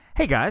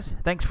Hey guys,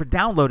 thanks for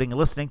downloading and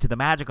listening to the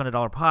Magic on a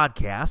Dollar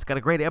podcast. Got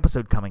a great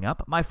episode coming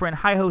up. My friend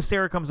HeighHo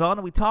Sarah comes on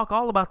and we talk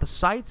all about the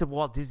sights of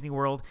Walt Disney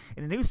World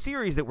in a new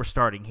series that we're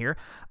starting here.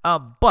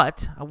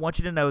 But I want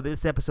you to know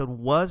this episode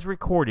was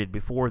recorded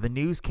before the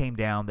news came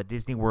down that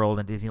Disney World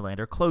and Disneyland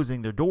are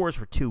closing their doors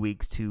for 2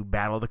 weeks to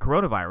battle the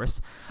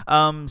coronavirus.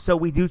 So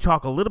we do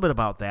talk a little bit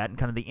about that and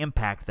kind of the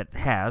impact that it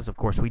has. Of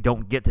course, we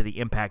don't get to the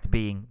impact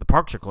being the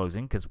parks are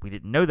closing because we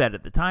didn't know that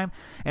at the time.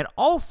 And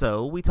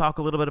also, we talk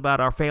a little bit about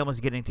our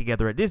families getting together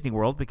at Disney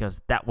World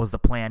because that was the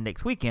plan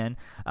next weekend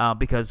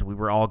because we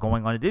were all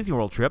going on a Disney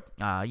World trip.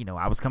 I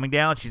was coming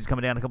down. She's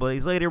coming down a couple of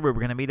days later. We were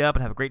going to meet up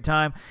and have a great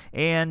time.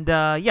 And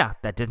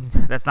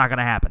that's not going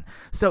to happen.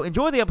 So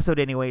enjoy the episode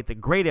anyway. It's a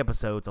great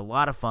episode. It's a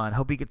lot of fun.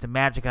 Hope you get some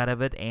magic out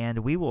of it. And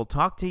we will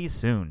talk to you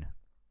soon.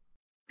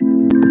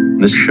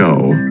 This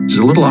show is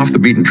a little off the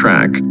beaten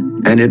track,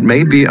 and it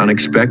may be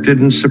unexpected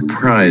and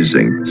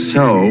surprising.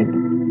 So,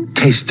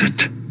 taste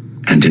it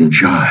and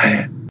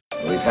enjoy.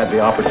 We've had the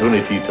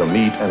opportunity to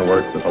meet and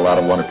work with a lot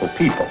of wonderful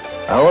people.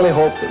 I only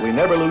hope that we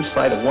never lose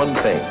sight of one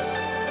thing,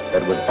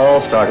 that it was all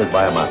started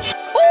by a mouse.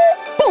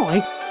 Oh,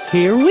 boy,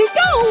 here we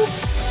go.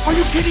 Are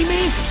you kidding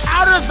me?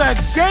 Out of the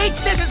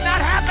gates? This is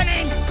not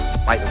happening.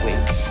 By the way,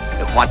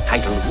 what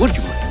title would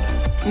you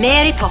like?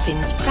 Mary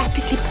Poppins,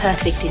 practically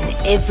perfect in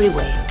every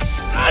way.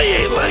 I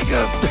ain't like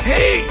a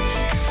pig.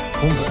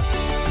 Pumbaa,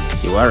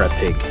 you are a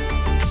pig.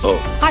 Oh.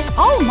 I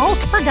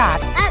almost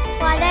forgot. That's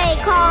why they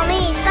call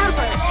me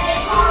Thumper.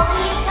 They call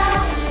me Thumper.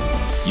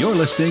 You're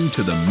listening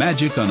to the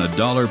Magic on a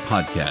Dollar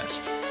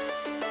podcast.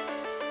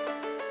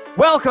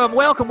 Welcome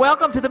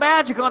to the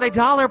Magic on a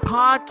Dollar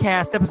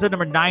podcast, episode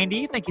number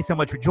 90. Thank you so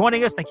much for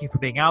joining us. Thank you for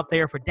being out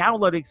there, for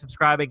downloading,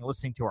 subscribing, and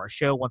listening to our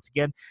show once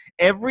again.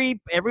 Every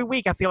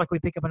week, I feel like we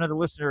pick up another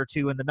listener or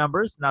two in the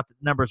numbers. Not that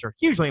numbers are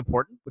hugely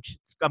important, which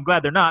I'm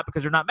glad they're not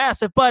because they're not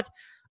massive, but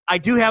I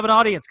do have an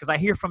audience because I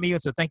hear from you,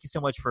 and so thank you so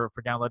much for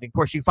downloading. Of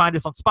course, you find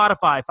us on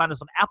Spotify, find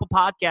us on Apple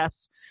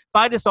Podcasts,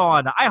 find us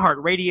on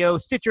iHeartRadio,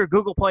 Stitcher,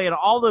 Google Play, and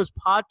all those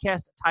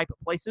podcast type of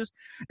places.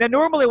 Now,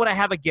 normally when I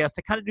have a guest,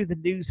 I kind of do the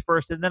news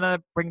first, and then I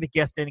bring the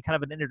guest in, kind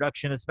of an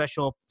introduction, a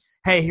special,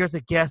 hey, here's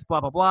a guest,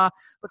 blah, blah, blah.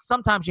 But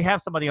sometimes you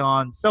have somebody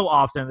on so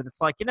often that it's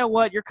like, you know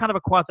what, you're kind of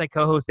a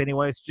quasi-co-host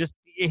anyways, just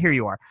here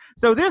you are.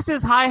 So this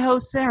is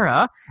HeighHo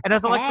Sarah, and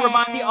as I like to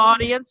remind the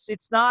audience,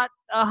 it's not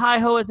a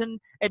HeiHo as in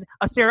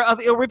a Sarah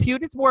of ill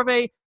repute. It's more of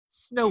a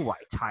Snow White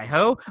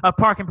HeiHo, a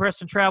Park and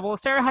Preston Travel.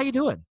 Sarah, how you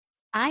doing?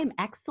 I'm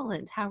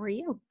excellent. How are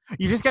you?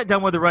 You just got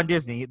done with the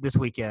runDisney this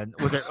weekend.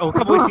 Was it a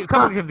couple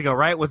weekends ago,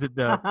 right? Was it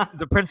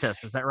the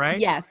Princess? Is that right?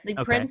 Yes, the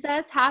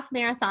Princess Half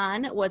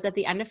Marathon was at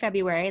the end of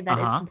February. That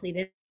is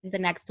completed. The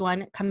next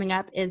one coming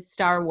up is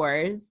Star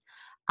Wars.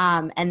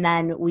 And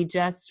then we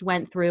just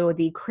went through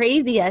the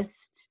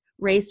craziest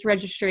race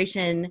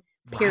registration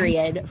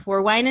period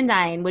for Wine and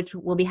Dine, which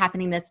will be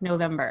happening this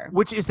November.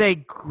 Which is a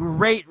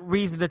great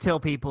reason to tell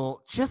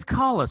people, just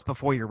call us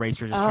before your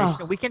race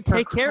registration. We can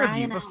take care of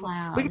you.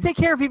 We can take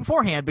care of you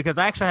beforehand, because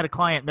I actually had a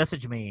client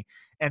message me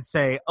and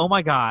say, oh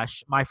my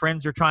gosh, my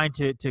friends are trying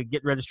to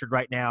get registered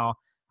right now.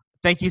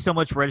 Thank you so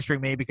much for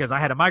registering me, because I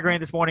had a migraine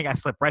this morning. I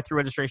slipped right through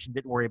registration,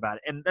 didn't worry about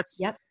it. And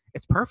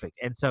it's perfect.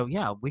 And so,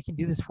 yeah, we can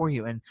do this for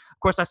you. And of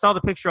course, I saw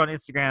the picture on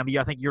Instagram.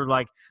 I think you're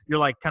like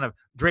kind of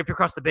draped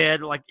across the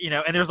bed,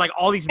 and there's like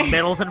all these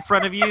medals in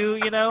front of you,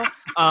 which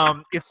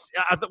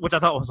I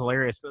thought was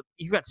hilarious. But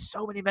you got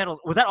so many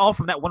medals. Was that all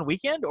from that one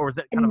weekend, or was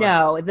that kind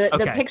of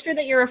the picture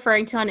that you're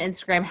referring to on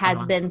Instagram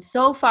has been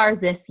so far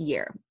this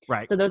year.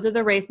 Right. So those are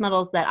the race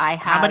medals that I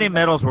have. How many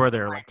medals were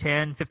there? Like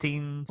 10,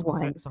 15,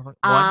 something?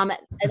 One?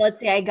 Let's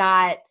see. I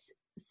got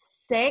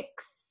 8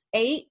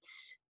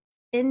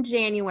 in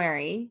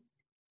January,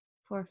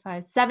 4,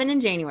 5, 7 in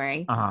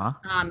January,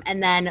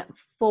 and then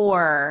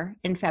 4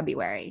 in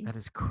February. That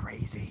is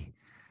crazy.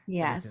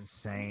 Yes, that is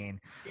insane.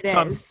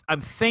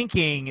 I'm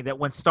thinking that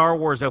when Star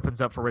Wars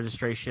opens up for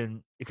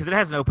registration, because it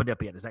hasn't opened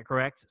up yet, is that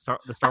correct? Star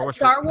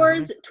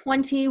Wars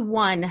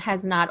 21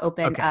 has not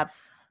opened up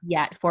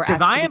yet for us.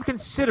 Because I am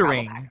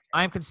considering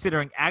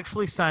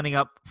actually signing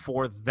up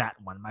for that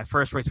one, my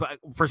first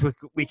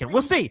weekend.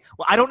 We'll see.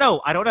 Well, I don't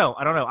know.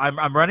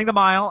 I'm running the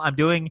mile. I'm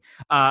doing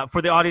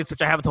for the audience,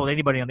 which I haven't told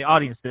anybody on the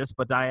audience this,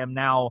 but I am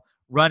now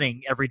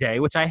running every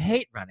day, which I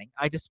hate running.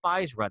 I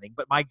despise running.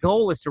 But my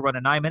goal is to run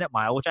a 9-minute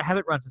mile, which I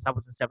haven't run since I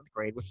was in 7th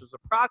grade, which was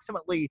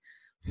approximately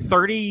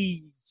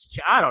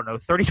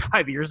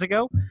 35 years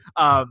ago.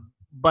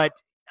 But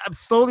I'm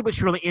slowly but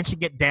surely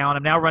inching it down.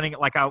 I'm now running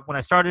when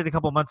I started a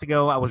couple of months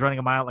ago, I was running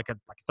a mile like a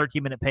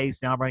 13-minute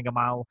pace. Now I'm running a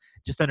mile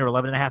just under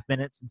 11 and a half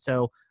minutes. And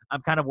so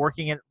I'm kind of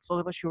working it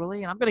slowly but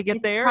surely, and I'm going to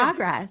get there.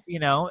 Progress.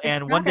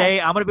 One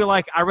day I'm going to be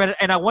like, I read it,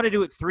 and I want to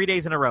do it 3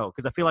 days in a row,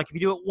 because I feel like if you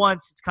do it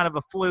once, it's kind of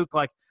a fluke.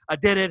 Like, I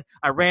did it,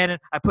 I ran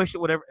it, I pushed it,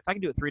 whatever. If I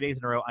can do it 3 days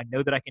in a row, I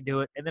know that I can do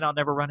it, and then I'll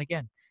never run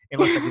again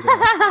unless I do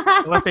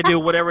that. Unless I do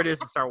whatever it is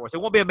in Star Wars.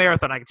 It won't be a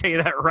marathon, I can tell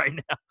you that right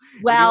now.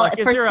 Well,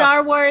 for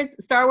Star Wars,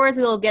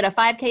 we will get a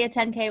 5K, a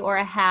 10K, or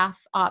a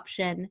half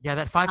option. Yeah,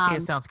 that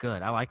 5K sounds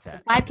good. I like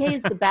that. 5K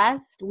is the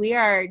best. We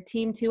are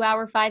team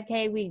 2-hour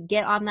 5K. We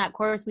get on that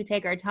course. We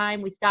take our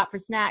time. We stop for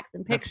snacks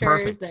and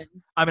pictures. And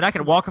I mean, I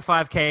can walk a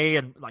 5K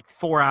in like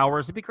 4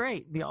 hours. It'd be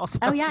great. It'd be awesome.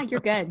 Oh, yeah, you're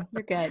good.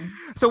 You're good.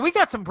 So we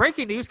got some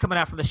breaking news coming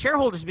out from the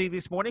shareholders meeting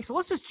this morning. So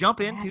let's just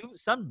jump into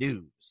some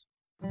news.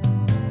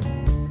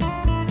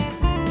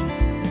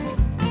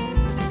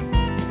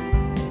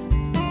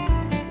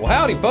 Well,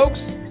 howdy,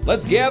 folks.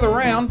 Let's gather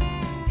around.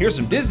 Here's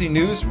some Disney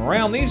news from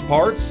around these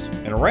parts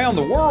and around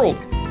the world.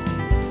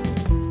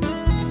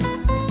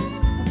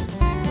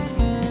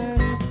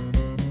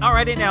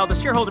 Alrighty, now the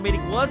shareholder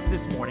meeting was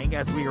this morning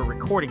as we are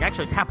recording.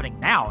 Actually, it's happening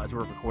now as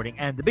we're recording.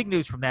 And the big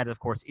news from that, of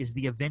course, is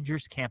the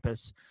Avengers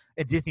Campus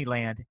at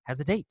Disneyland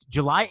has a date.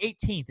 July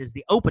 18th is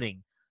the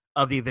opening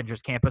of the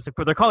Avengers Campus.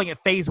 They're calling it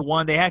Phase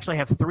 1. They actually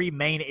have 3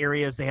 main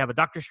areas. They have a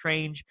Doctor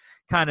Strange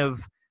kind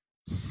of,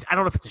 I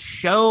don't know if it's a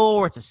show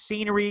or it's a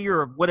scenery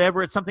or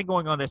whatever. It's something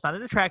going on there. It's not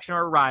an attraction or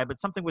a ride, but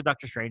something with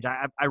Doctor Strange.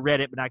 I read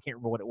it, but I can't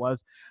remember what it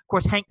was. Of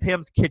course, Hank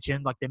Pym's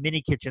kitchen, like the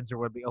mini kitchens, are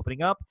going to be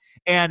opening up.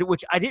 And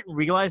which I didn't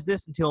realize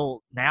this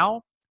until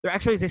now. There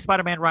actually is a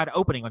Spider-Man ride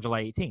opening on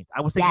July 18th.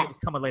 I was thinking it was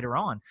coming later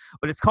on.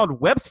 But it's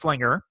called Web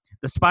Slinger,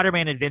 the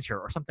Spider-Man Adventure,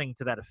 or something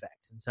to that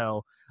effect. And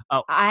so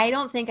I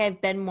don't think I've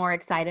been more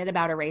excited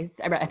about a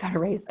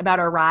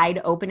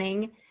ride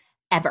opening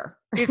ever.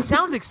 It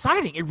sounds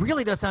exciting. It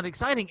really does sound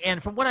exciting.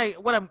 And from what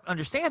I'm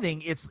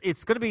understanding, it's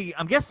going to be,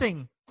 I'm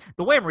guessing,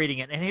 the way I'm reading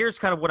it, and here's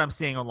kind of what I'm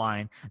seeing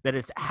online, that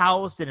it's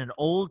housed in an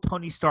old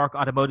Tony Stark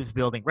automotive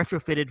building,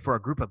 retrofitted for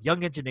a group of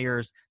young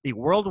engineers, the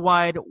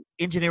Worldwide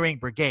Engineering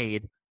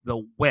Brigade,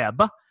 the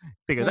Web.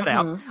 Figure that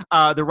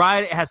out. The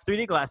ride has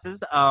 3D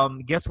glasses.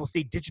 Guests will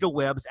see digital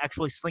webs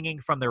actually slinging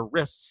from their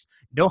wrists.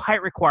 No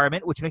height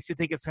requirement, which makes me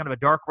think it's kind of a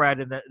dark ride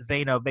in the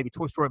vein of maybe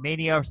Toy Story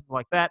Mania or something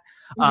like that.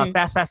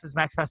 Fast passes,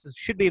 max passes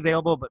should be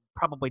available, but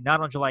probably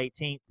not on July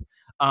 18th.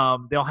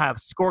 They'll have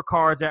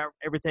scorecards,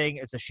 everything.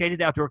 It's a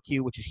shaded outdoor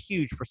queue, which is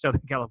huge for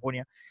Southern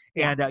California.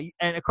 And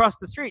across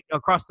the street,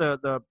 across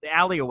the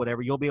alley or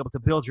whatever, you'll be able to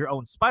build your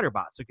own spider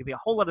bot. So it could be a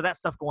whole lot of that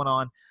stuff going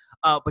on.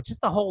 But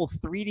just the whole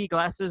 3D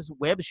glasses,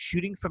 webs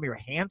shooting from your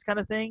hands kind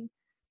of thing,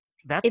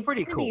 that's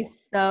pretty cool.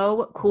 It's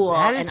so cool.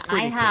 That is and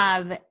pretty I cool.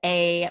 have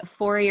a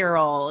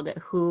 4-year-old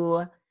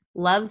who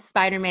loves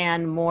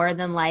Spider-Man more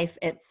than life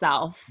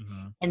itself,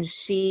 and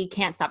she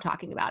can't stop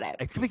talking about it.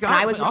 It's gonna be and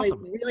I was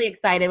awesome. really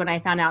excited when I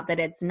found out that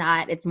it's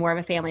more of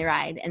a family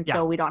ride, and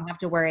so we don't have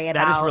to worry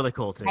about that is really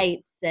cool too.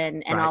 heights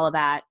and all of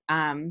that.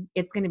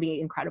 It's going to be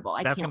incredible.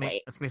 I can't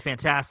wait. That's going to be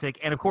fantastic.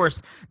 And of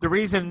course, the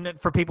reason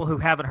for people who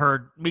haven't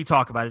heard me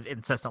talk about it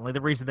incessantly, the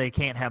reason they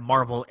can't have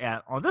Marvel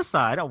on this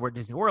side over at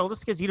Disney World is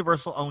because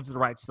Universal owns the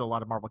rights to a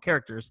lot of Marvel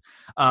characters.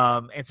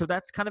 And so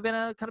that's kind of been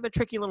a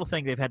tricky little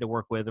thing they've had to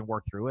work with and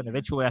work through. And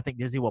eventually, I think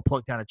Disney will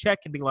plunk down a check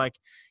and be like,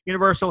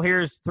 Universal,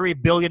 here's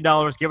 $3 billion.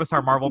 Give us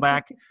our Marvel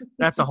back.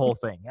 That's a whole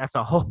thing. That's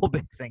a whole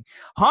big thing.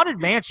 Haunted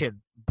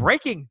Mansion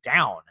breaking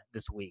down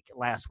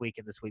last week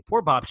and this week.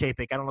 Poor Bob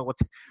Chapek. I don't know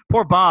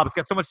poor Bob's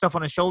got so much stuff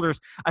on his shoulders.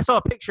 I saw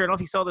a picture. I don't know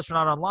if you saw this or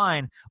not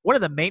online. One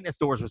of the maintenance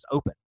doors was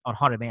open on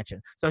Haunted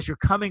Mansion. So as you're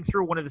coming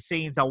through one of the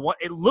scenes,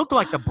 it looked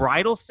like the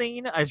bridal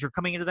scene as you're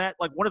coming into that.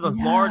 Like one of the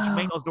large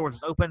maintenance doors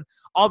was open.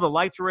 All the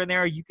lights were in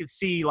there. You could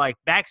see like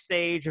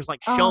backstage. There's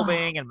like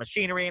shelving and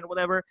machinery and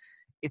whatever.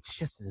 It's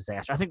just a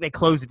disaster. I think they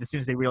closed it as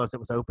soon as they realized it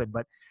was open.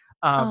 But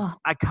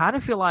I kind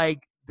of feel like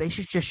they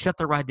should just shut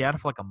the ride down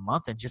for like a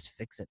month and just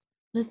fix it.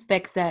 Just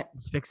fix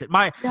it.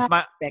 My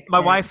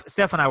wife,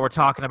 Steph, and I were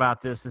talking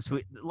about this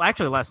week,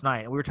 actually last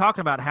night. We were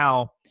talking about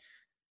how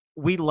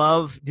we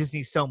love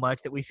Disney so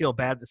much that we feel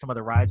bad that some of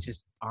the rides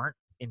just aren't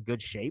in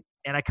good shape.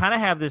 And I kind of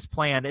have this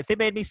plan. If they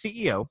made me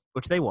CEO,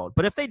 which they won't,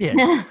 but if they did,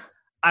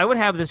 I would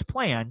have this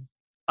plan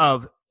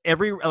of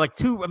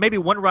maybe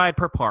one ride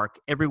per park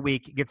every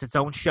week gets its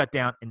own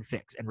shutdown and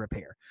fix and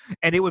repair.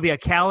 And it would be a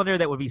calendar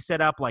that would be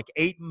set up like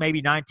 8,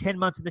 maybe 9, 10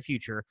 months in the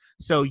future.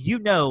 So you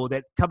know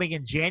that coming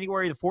in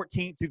January the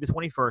 14th through the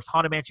 21st,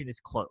 Haunted Mansion is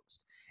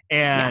closed.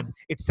 And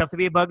it's Tough to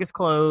Be a Bug is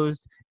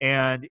closed,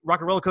 and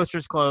Rock and Roller Coaster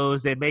is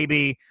closed, and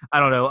maybe,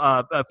 I don't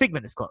know,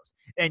 Figment is closed.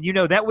 And you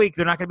know that week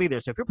they're not going to be there.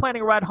 So if you're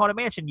planning a ride Haunted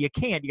Mansion, you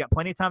can. You got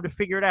plenty of time to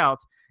figure it out.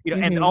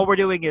 And all we're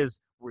doing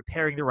is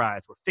repairing the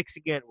rides. We're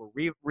fixing it.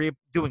 We're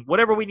doing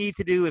whatever we need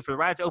to do. If the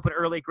ride's open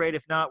early, great.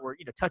 If not, we're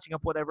touching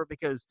up whatever,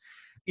 because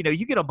you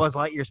get on Buzz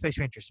Lightyear Space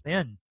Ranger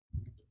Spin,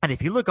 and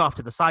if you look off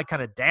to the side,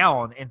 kind of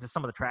down into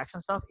some of the tracks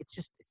and stuff,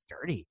 it's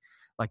dirty.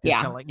 Like there's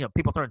kind of like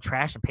people throwing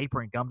trash and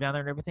paper and gum down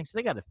there and everything. So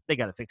they got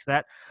to fix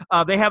that.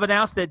 They have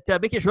announced that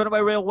Mickey's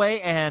Runaway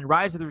Railway and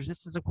Rise of the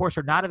Resistance, of course,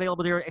 are not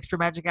available during Extra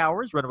Magic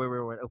Hours. Runaway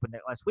Railway opened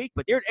last week,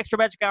 but during Extra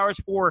Magic Hours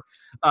for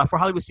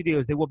Hollywood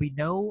Studios, there will be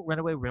no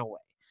Runaway Railway.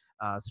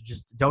 So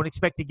just don't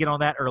expect to get on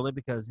that early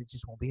because it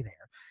just won't be there.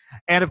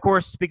 And, of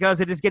course,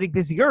 because it is getting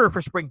busier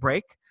for spring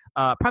break,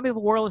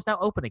 Primeval World is now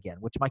open again,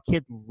 which my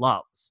kid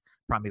loves.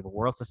 Primeval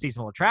World, it's a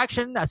seasonal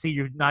attraction. I see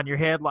you nodding your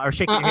head or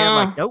shaking your head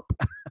like, nope.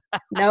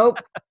 Nope.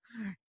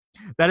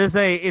 That is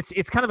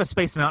it's kind of a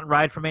Space Mountain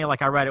ride for me.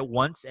 Like I ride it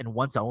once and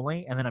once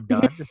only, and then I'm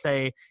done. To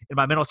say in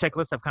my mental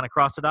checklist, I've kind of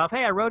crossed it off.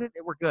 Hey, I rode it.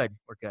 We're good.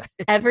 We're good.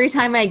 Every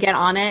time I get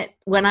on it,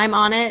 when I'm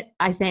on it,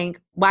 I think,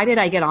 why did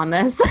I get on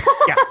this?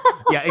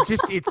 Yeah.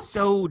 It's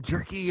so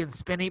jerky and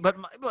spinny, but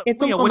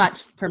it's a little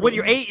much for me. When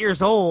you're 8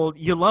 years old,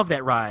 you love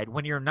that ride.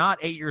 When you're not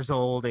 8 years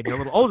old and you're a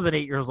little older than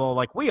 8 years old,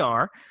 like we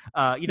are,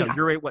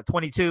 you're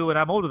 22 and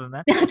I'm older than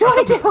that.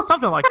 22.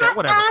 Something like that.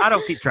 Whatever. I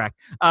don't keep track.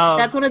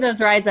 That's one of those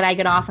rides that I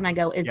get off and I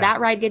go, is that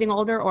ride getting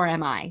older or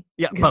am I?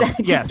 Yeah. Both.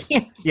 Yes.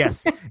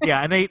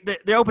 Yeah. And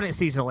they're opening it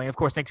seasonally. Of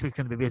course, next week's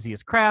going to be busy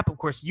as crap. Of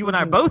course, you and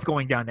I are both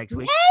going down next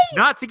week. Yay!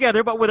 Not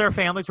together, but with our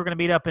families. We're going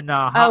to meet up in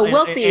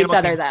we'll see each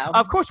other though.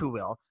 Of course we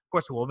will. Of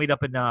course, we'll meet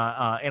up in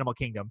Animal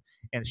Kingdom,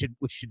 and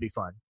which should be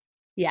fun.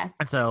 Yes.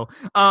 And so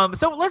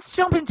let's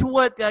jump into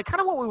what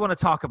we want to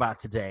talk about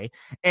today.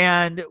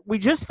 And we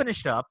just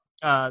finished up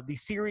the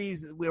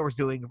series we were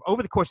doing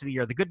over the course of the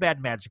year, The Good,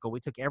 Bad, Magical. We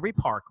took every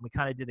park, and we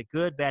kind of did a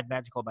good, bad,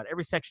 magical about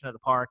every section of the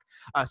park.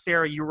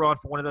 Sarah, you were on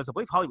for one of those, I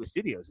believe, Hollywood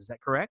Studios. Is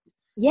that correct?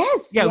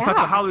 Yes. Yeah, we talked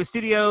about Hollywood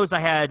Studios. I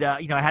had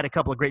a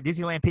couple of great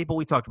Disneyland people.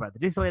 We talked about the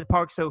Disneyland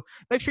park. So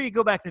make sure you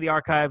go back to the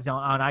archives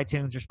on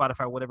iTunes or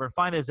Spotify or whatever, and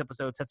find those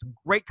episodes. Had some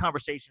great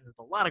conversations with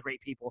a lot of great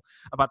people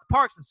about the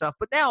parks and stuff.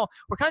 But now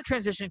we're kind of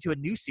transitioning to a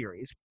new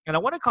series, and I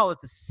want to call it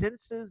The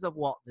Senses of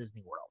Walt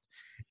Disney World.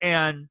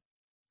 And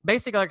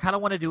basically, I kind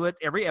of want to do it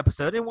every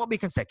episode. It won't be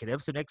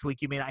consecutive. So next week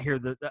you may not hear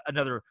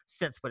another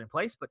sense put in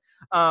place.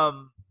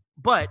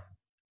 But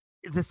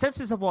The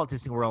Senses of Walt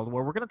Disney World,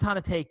 where we're going to kind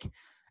of take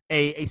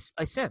a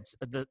sense,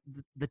 the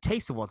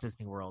taste of Walt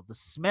Disney World, the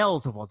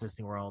smells of Walt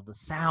Disney World, the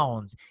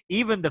sounds,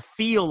 even the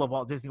feel of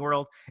Walt Disney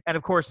World. And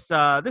of course,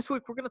 this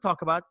week we're going to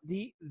talk about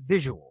the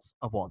visuals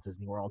of Walt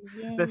Disney World.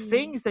 Yay. The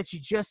things that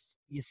you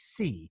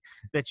see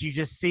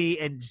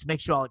and just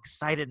makes you all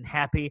excited and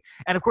happy.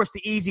 And of course,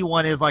 the easy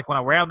one is like when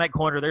I round that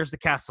corner, there's the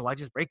castle. I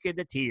just break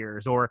into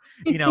tears. Or,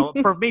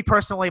 for me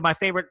personally, my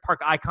favorite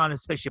park icon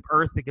is Spaceship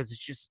Earth, because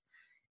it's just,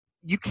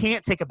 you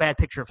can't take a bad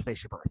picture of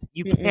Spaceship Earth.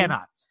 You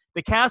cannot.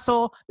 The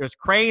castle, there's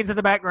cranes in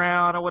the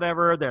background or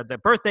whatever. The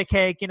birthday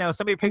cake, some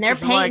of your pictures. And they're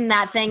painting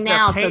that thing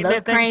now, so those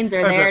cranes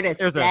are there to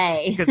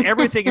stay. Because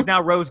everything is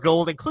now rose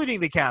gold, including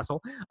the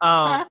castle.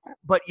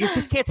 But you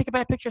just can't take a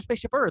bad picture of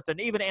Spaceship Earth,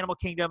 and even Animal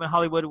Kingdom and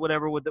Hollywood,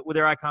 whatever, with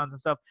their icons and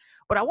stuff.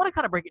 But I want to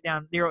kind of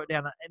narrow it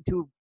down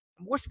into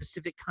a more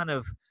specific kind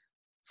of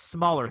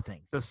smaller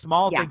things, those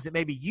small things that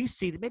maybe you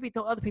see that maybe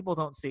other people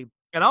don't see.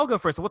 And I'll go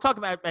first. We'll talk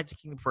about Magic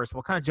Kingdom first.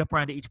 We'll kind of jump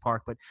around to each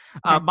park. But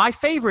my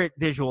favorite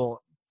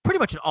visual, pretty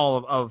much in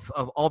all of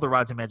all the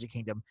rides in Magic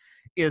Kingdom,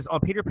 is on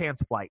Peter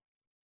Pan's flight.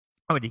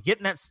 When you get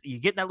in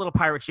that little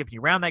pirate ship, and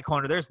you round that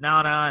corner, there's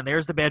Nana, and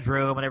there's the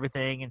bedroom and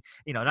everything, and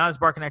Nana's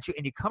barking at you,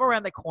 and you come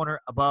around that corner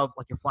above,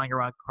 like you're flying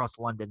around across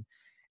London,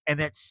 and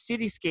that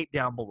cityscape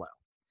down below.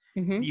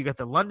 Mm-hmm. You got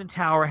the London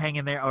Tower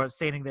hanging there or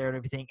standing there and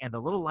everything, and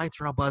the little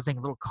lights are all buzzing,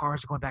 little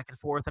cars are going back and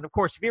forth. And of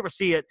course, if you ever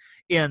see it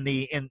in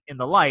the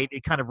light,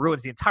 it kind of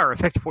ruins the entire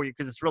effect for you,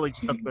 because it's really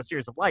just a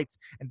series of lights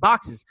and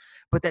boxes.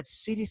 But that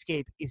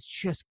cityscape is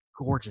just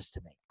gorgeous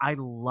to me. I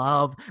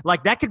love,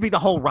 like, that could be the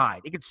whole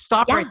ride. It could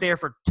stop right there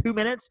for 2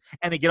 minutes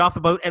and then get off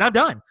the boat, and I'm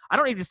done. I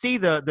don't need to see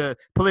the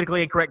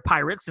politically incorrect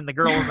pirates and the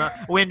girl and the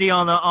Wendy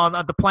on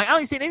the plane. I don't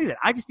need to see any of that.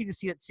 I just need to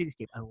see that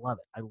cityscape. I love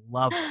it. I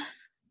love it.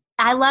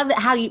 I love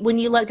how when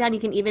you look down, you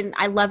can even.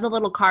 I love the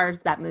little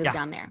cars that move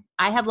down there.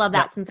 I have loved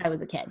that since I was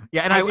a kid.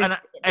 Yeah,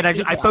 and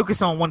I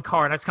focus on one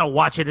car, and I just kind of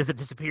watch it as it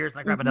disappears.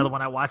 And I grab another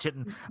one, I watch it,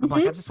 and I'm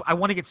like, I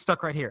want to get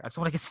stuck right here. I just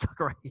want to get stuck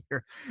right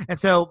here. And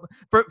so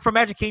for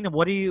Magic Kingdom,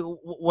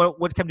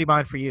 what come to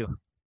mind for you?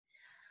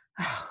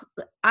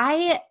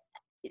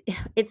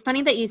 It's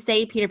funny that you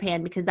say Peter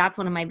Pan, because that's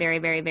one of my very,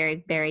 very,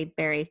 very, very,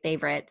 very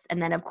favorites.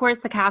 And then of course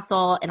the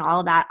castle and all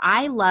of that.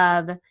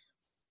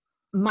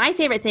 My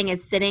favorite thing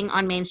is sitting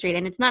on Main Street,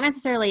 and it's not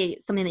necessarily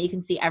something that you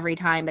can see every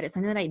time, but it's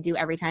something that I do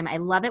every time. I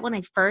love it when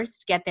I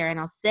first get there, and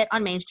I'll sit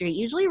on Main Street,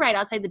 usually right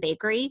outside the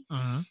bakery,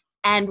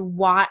 and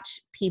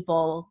watch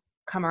people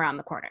come around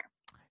the corner.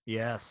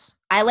 Yes.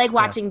 I like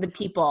watching the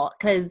people,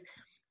 because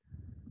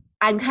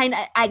I'm kind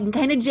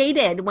of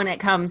jaded when it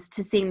comes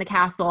to seeing the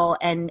castle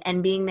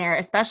and being there,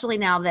 especially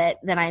now that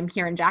I'm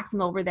here in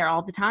Jacksonville. We're there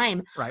all the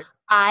time. Right.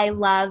 I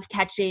love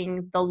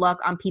catching the look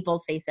on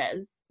people's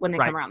faces when they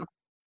come around the corner.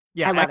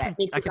 Yeah, I love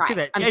it. I can see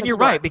that. And you're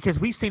right, because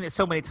we've seen it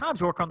so many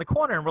times. We work on the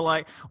corner, and we're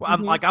like,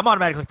 I'm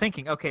automatically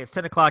thinking, okay, it's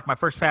 10 o'clock. My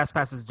first fast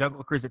pass is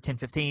Jungle Cruise at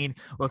 10:15.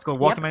 Let's go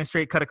walk Main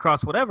Street, cut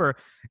across, whatever.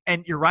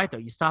 And you're right, though.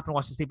 You stop and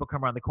watch these people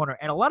come around the corner.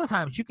 And a lot of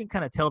times you can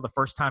kind of tell the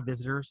first-time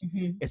visitors,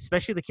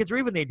 especially the kids or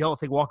even the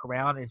adults, they walk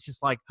around, and it's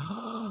just like,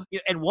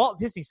 and Walt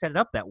Disney set it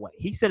up that way.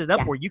 He set it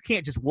up where you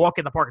can't just walk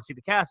in the park and see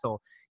the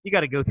castle. You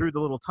got to go through the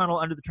little tunnel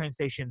under the train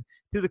station,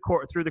 through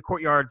the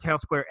courtyard, town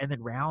square, and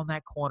then round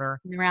that corner.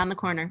 Around the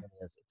corner.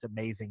 It's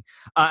amazing.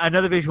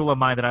 Another visual of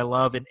mine that I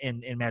love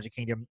in Magic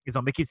Kingdom is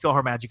on Mickey's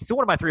PhilharMagic. It's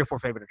one of my 3 or 4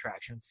 favorite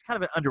attractions. It's kind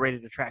of an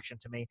underrated attraction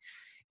to me.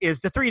 Is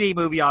the 3D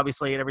movie,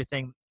 obviously, and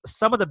everything.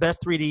 Some of the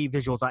best 3D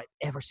visuals I've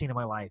ever seen in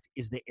my life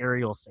is the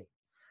aerial scene,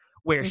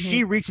 where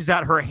she reaches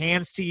out her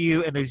hands to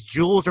you and those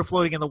jewels are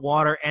floating in the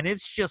water, and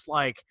it's just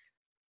like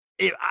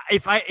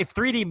if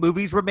 3D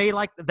movies were made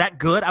like that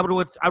good, I would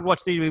watch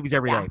 3D movies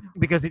every day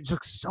because it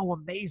looks so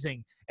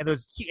amazing. And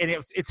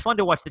it's fun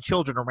to watch the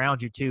children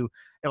around you too.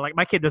 And like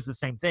my kid does the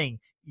same thing.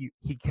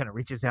 He kind of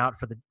reaches out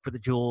for the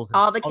jewels. And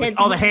all the kids,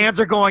 all the hands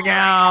are going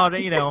out.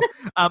 And, and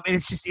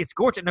it's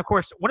gorgeous. And of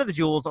course, one of the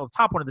jewels on the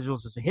top, one of the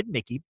jewels is a hidden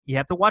Mickey. You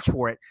have to watch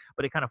for it,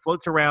 but it kind of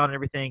floats around and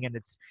everything. And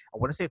I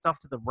want to say it's off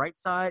to the right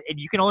side, and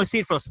you can only see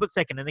it for a split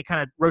second, and it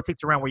kind of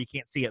rotates around where you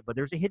can't see it. But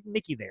there's a hidden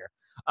Mickey there.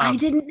 I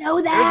didn't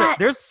know that.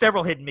 There's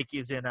several hidden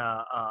Mickeys in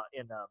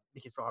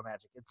Mickey's Flower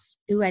Magic.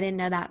 Ooh, I didn't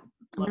know that.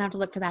 I'm gonna have to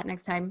look for that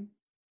next time.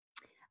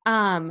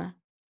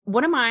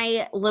 One of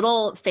my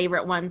little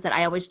favorite ones that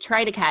I always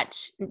try to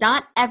catch,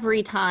 not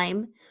every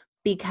time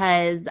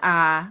because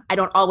I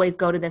don't always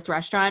go to this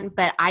restaurant,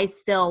 but I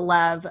still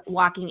love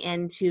walking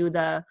into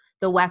the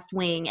West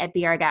Wing at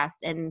Be Our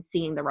Guest and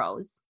seeing the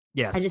rose.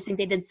 Yes. I just think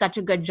they did such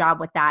a good job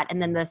with that.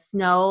 And then the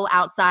snow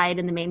outside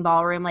in the main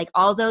ballroom, like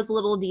all those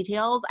little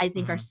details I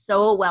think are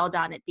so well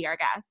done at Be Our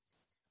Guest.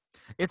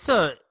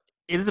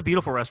 It is a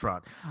beautiful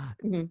restaurant.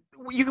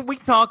 We can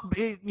talk,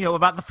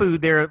 about the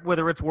food there,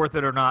 whether it's worth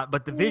it or not.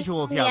 But the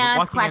visuals,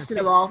 it's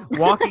questionable.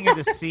 Walking in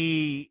to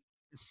see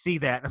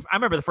that. I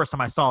remember the first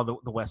time I saw the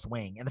West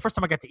Wing, and the first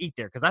time I got to eat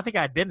there, because I think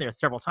I had been there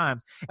several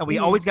times, and we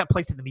always got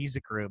placed in the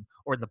music room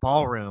or in the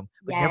ballroom,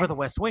 but never the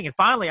West Wing. And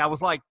finally, I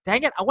was like,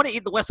 "Dang it, I want to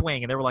eat the West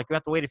Wing," and they were like, "You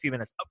have to wait a few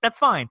minutes." Oh, that's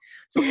fine.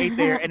 So we ate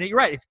there, and you're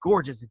right, it's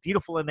gorgeous, it's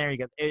beautiful in there. You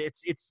got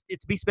it's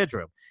Beast's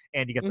bedroom,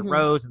 and you got the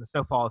rose and the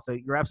snowfall. So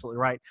you're absolutely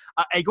right.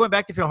 Going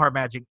back to Feel Hard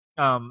Magic.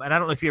 And I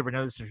don't know if you ever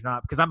noticed this or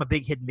not, because I'm a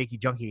big hidden Mickey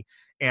junkie,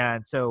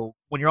 and so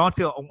when you're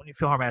Feel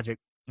Hard Magic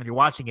and you're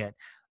watching it,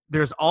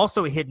 there's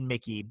also a hidden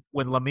Mickey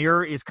when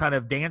Lemire is kind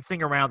of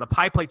dancing around. The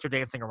pie plates are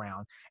dancing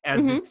around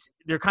as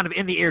they're kind of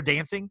in the air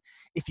dancing.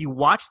 If you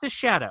watch the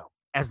shadow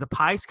as the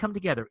pies come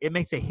together, it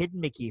makes a hidden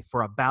Mickey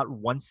for about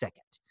 1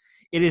 second.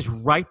 It is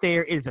right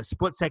there. It is a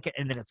split second,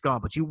 and then it's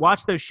gone. But you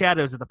watch those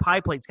shadows of the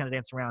pie plates kind of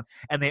dance around,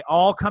 and they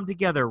all come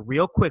together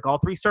real quick. All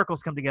three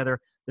circles come together.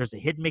 There's a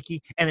hidden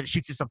Mickey, and then it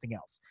shoots you something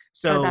else.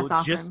 So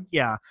that's awesome.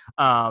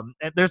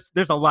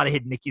 There's a lot of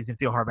hidden Mickeys in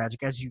Feel Hard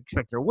Magic, as you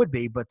expect there would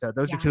be. But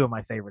those are two of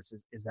my favorites.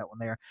 Is that one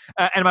there?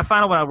 And my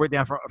final one I wrote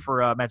down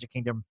for Magic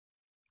Kingdom.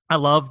 I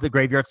love the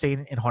graveyard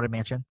scene in Haunted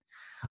Mansion.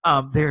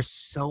 There's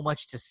so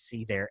much to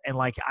see there, and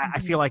I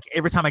feel like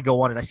every time I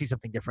go on it, I see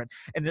something different.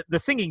 And the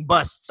singing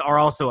busts are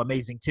also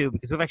amazing too,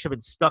 because we've actually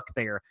been stuck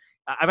there.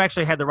 I've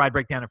actually had the ride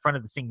break down in front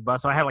of the singing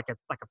bus, so I had like a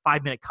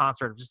 5-minute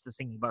concert of just the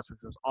singing bus, which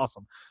was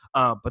awesome.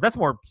 But that's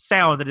more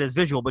sound than it is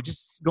visual. But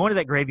just going to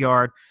that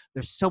graveyard,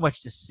 there's so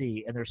much to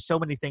see, and there's so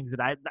many things that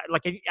I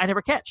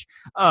never catch.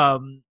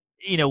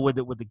 With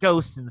the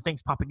ghosts and the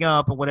things popping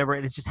up and whatever,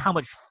 and it's just how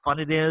much fun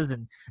it is.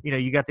 And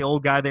you got the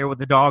old guy there with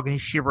the dog, and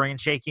he's shivering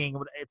and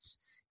shaking. It's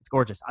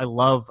gorgeous. I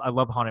love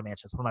Haunted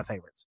Mansion. It's one of my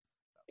favorites.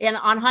 And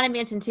on Haunted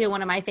Mansion too,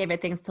 one of my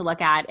favorite things to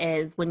look at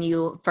is when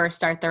you first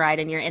start the ride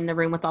and you're in the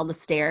room with all the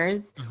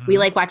stairs. We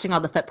like watching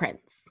all the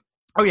footprints.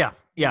 Oh yeah.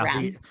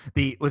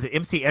 The was it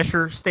MC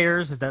Escher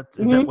stairs? Was that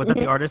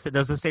the artist that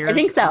does the stairs? I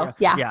think so.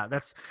 Yeah.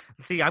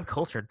 Yeah. I'm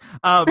cultured.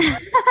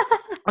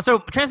 So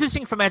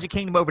transitioning from Magic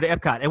Kingdom over to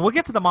Epcot, and we'll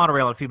get to the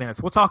monorail in a few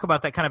minutes. We'll talk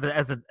about that kind of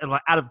as an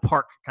out of the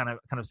park kind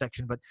of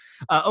section. But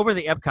over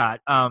the Epcot,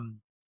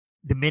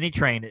 the mini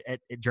train at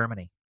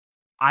Germany.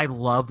 I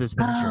love those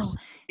miniatures.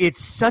 It's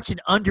such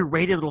an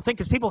underrated little thing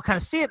because people kind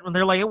of see it when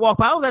they're like, they walk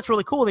by. Oh, that's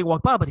really cool. They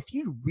walk by. But if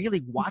you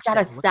really watch you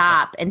got to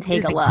stop and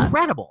take a look.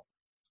 Incredible.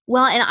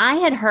 Well, and I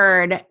had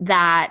heard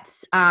that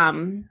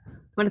I'm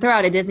going to throw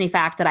out a Disney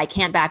fact that I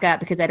can't back up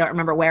because I don't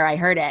remember where I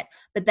heard it,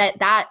 but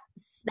that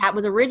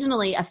was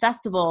originally a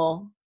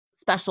festival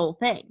special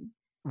thing.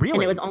 Really?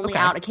 And it was only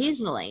out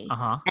occasionally.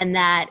 And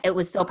that it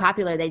was so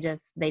popular, they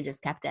just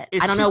kept it.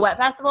 I don't know what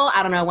festival.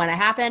 I don't know when it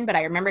happened, but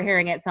I remember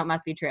hearing it, so it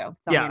must be true.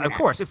 Yeah, of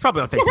course. It's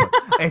probably on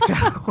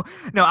Facebook.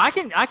 No, I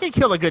can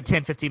kill a good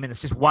 10, 15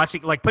 minutes just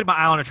watching, like putting my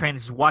eye on a train and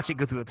just watch it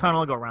go through a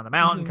tunnel, go around the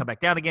mountain, come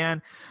back down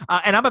again.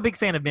 And I'm a big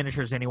fan of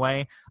miniatures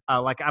anyway.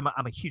 I'm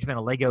a huge fan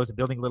of Legos and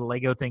building little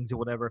Lego things or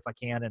whatever if I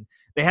can. And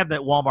they have that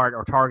Walmart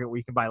or Target where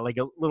you can buy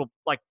Lego little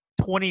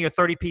 20 or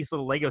 30 piece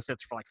little Lego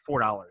sets for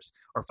 $4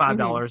 or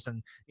 $5.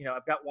 And,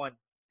 I've got one,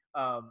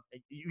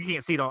 you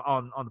can't see it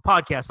on the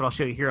podcast, but I'll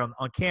show you here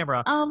on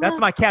camera. That's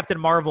my Captain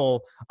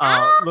Marvel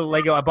little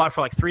Lego I bought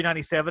for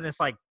 $3.97. It's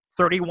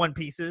 31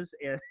 pieces.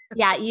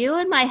 Yeah. You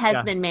and my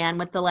husband, man,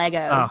 with the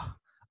Legos.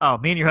 Oh,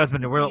 me and your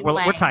husband,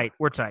 we're tight.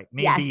 We're tight.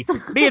 Me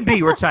and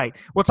B, we're tight.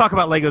 We'll talk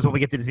about Legos when we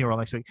get to Disney World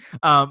next week.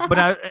 But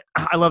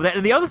I love that.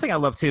 And the other thing I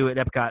love too at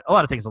Epcot, a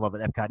lot of things I love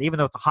at Epcot, even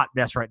though it's a hot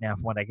mess right now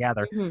from what I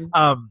gather.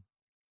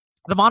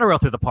 The monorail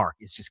through the park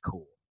is just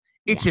cool.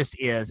 It just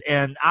is.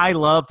 And I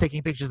love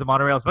taking pictures of the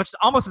monorail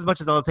almost as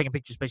much as I love taking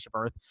pictures of Spaceship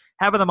Earth.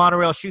 Having the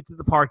monorail shoot through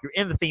the park, you're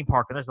in the theme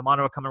park, and there's the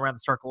monorail coming around the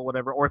circle or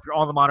whatever. Or if you're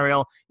on the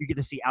monorail, you get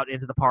to see out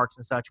into the parks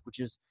and such, which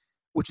is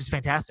which is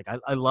fantastic.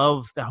 I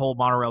love that whole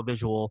monorail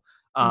visual.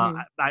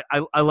 I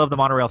love the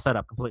monorail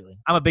setup completely.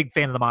 I'm a big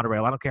fan of the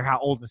monorail. I don't care how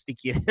old and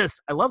stinky it is.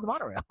 I love the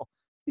monorail.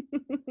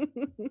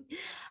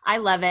 I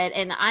love it,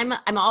 and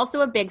I'm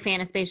also a big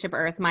fan of Spaceship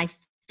Earth. My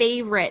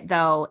favorite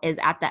though is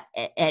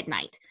at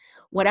night.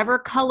 Whatever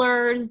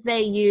colors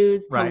they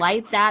use to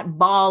light that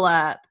ball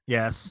up.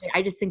 Yes.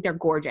 I just think they're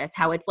gorgeous.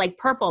 How it's like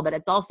purple, but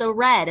it's also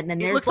red. And then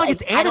it looks like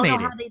it's animated. I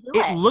don't know how they do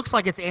it looks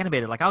like it's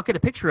animated. Like I'll get a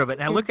picture of it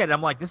and I look at it.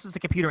 I'm like, this is a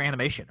computer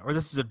animation or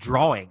this is a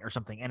drawing or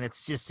something. And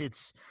it's just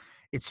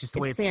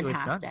the way it's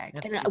fantastic.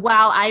 done.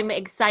 While I'm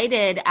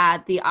excited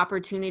at the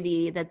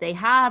opportunity that they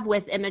have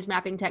with image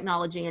mapping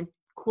technology and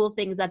cool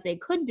things that they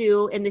could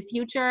do in the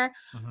future,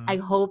 I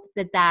hope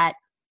that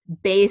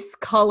base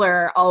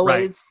color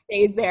always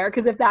stays there,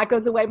 because if that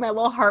goes away, my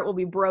little heart will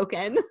be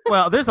broken.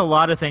 Well, there's a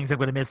lot of things I'm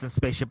going to miss in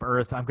Spaceship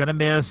Earth. I'm going to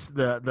miss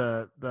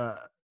the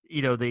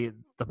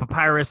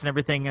papyrus and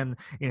everything, and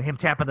him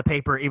tapping the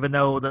paper, even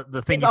though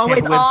the thing is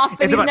always off,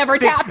 and he's never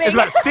tapping. It's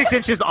about 6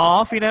 inches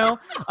off.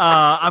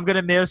 I'm going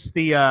to miss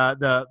the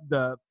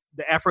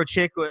Afro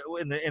chick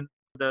in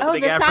the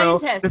big afro,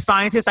 the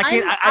scientist.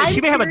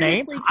 She may have a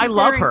name. I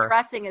love her.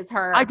 Dressing as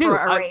her. I do. For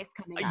a race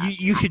coming up.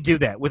 You should do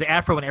that with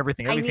afro and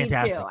everything. That'd be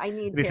fantastic. I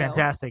need It'd be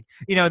fantastic.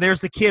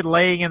 There's the kid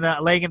laying in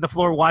the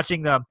floor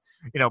watching the,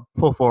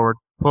 pull forward.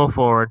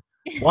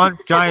 One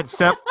giant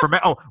step for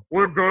man. Oh,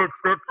 one giant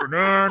step for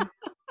man.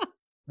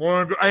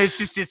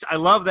 I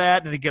love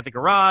that. And they get the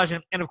garage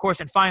and of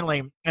course, and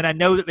finally, and I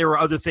know that there were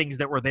other things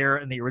that were there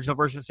in the original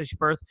version of Spaceship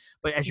Earth,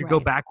 but as you go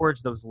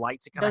backwards, those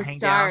lights that kind of hang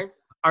down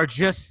are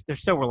they're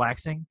so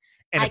relaxing.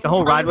 And if the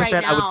whole ride was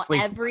that, I would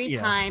sleep. Every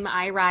time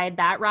I ride,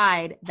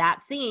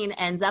 that scene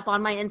ends up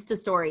on my Insta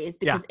stories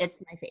because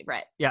it's my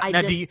favorite. Yeah.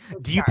 Now, do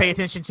you pay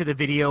attention to the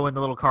video in the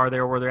little car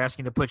there where they're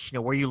asking to put,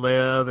 where you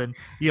live and,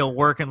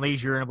 work and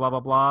leisure and blah, blah,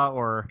 blah,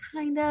 or?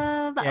 Kind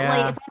of. Yeah.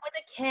 Like if I'm with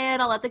a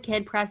kid, I'll let the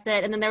kid press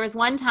it. And then there was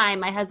one time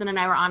my husband and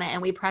I were on it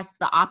and we pressed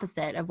the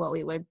opposite of what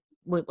we would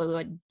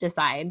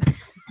decide.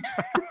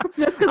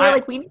 Just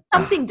because we need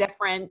something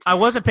different. I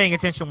wasn't paying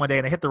attention one day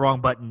and I hit the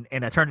wrong button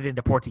and I turned it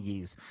into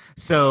Portuguese.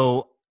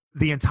 So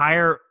the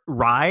entire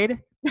ride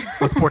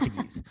was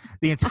Portuguese.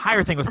 The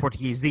entire thing was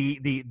Portuguese.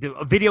 The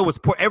video was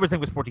everything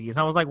was Portuguese.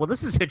 And I was like, well,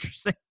 this is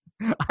interesting.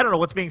 I don't know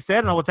what's being said.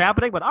 I don't know what's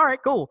happening, but all right,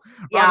 cool.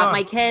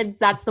 My kids,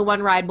 that's the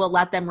one ride we'll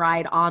let them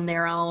ride on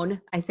their own.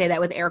 I say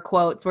that with air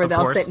quotes, where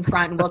they'll sit in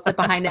front and we'll sit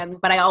behind them.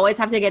 But I always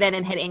have to get in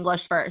and hit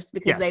English first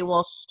because they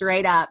will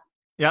straight up.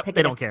 Yep,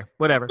 they don't care.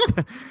 Whatever.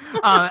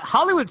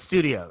 Hollywood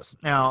Studios.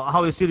 Now,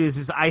 Hollywood Studios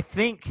is, I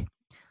think,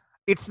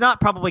 it's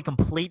not probably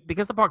complete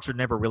because the parks are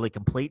never really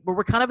complete, but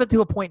we're kind of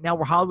to a point now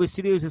where Hollywood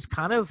Studios is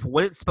kind of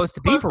what it's supposed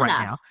to be right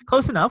now.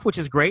 Close enough, which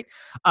is great.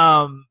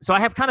 So I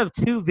have kind of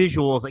two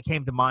visuals that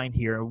came to mind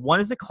here. One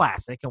is a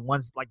classic and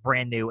one's like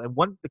brand new. And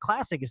the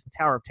classic is the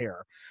Tower of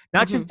Terror.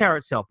 Not just the tower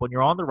itself. When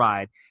you're on the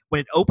ride, when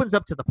it opens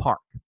up to the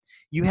park,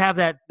 you have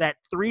that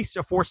 3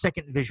 or 4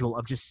 second visual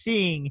of just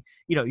seeing,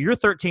 you're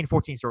 13,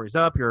 14 stories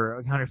up, you're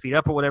 100 feet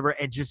up or whatever,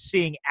 and just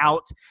seeing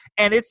out.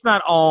 And it's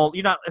not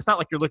it's not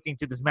like you're looking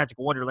through this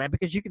magical wonderland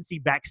because you can see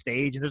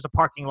backstage and there's a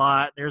parking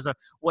lot, there's a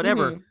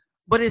whatever.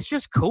 But it's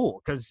just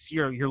cool because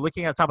you're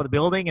looking at the top of the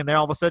building and then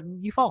all of a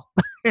sudden you fall.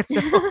 and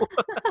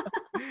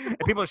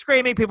people are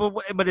screaming,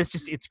 but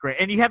it's great.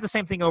 And you have the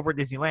same thing over at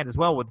Disneyland as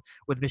well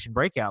with Mission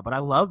Breakout. But I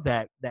love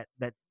that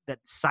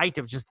sight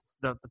of just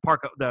the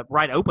park, the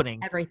ride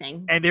opening,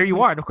 everything, and there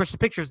you are. And of course, the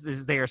pictures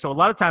is there. So a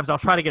lot of times I'll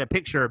try to get a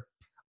picture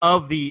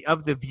of the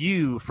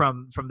view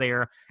from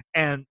there,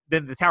 and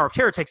then the Tower of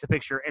Terror takes the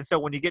picture. And so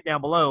when you get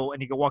down below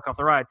and you go walk off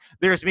the ride,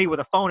 there's me with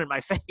a phone in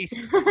my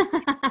face.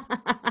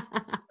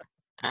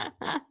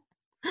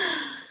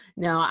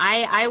 No,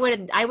 I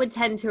would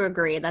tend to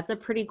agree. That's a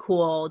pretty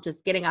cool,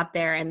 just getting up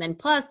there, and then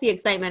plus the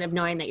excitement of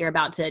knowing that you're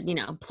about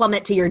to,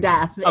 plummet to your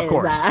death. Of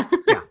course,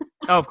 yeah,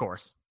 of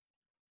course.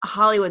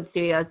 Hollywood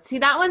Studios. See,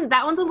 that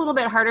one's a little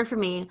bit harder for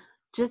me,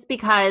 just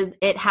because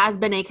it has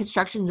been a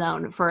construction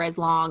zone for as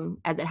long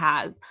as it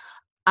has.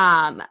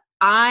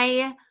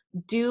 I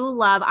do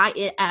love.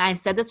 And I've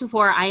said this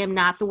before. I am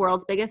not the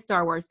world's biggest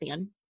Star Wars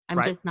fan.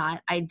 I'm just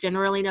not. I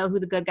generally know who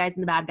the good guys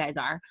and the bad guys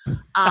are.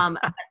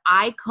 But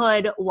I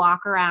could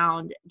walk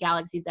around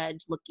Galaxy's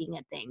Edge looking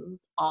at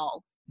things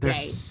all day.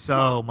 There's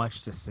so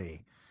much to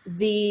see.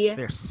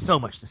 There's so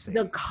much to see.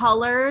 The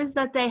colors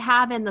that they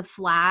have in the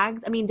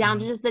flags, down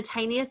to just the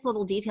tiniest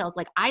little details.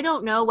 Like, I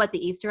don't know what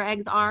the Easter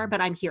eggs are, but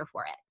I'm here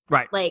for it.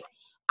 Right. Like,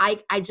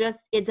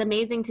 it's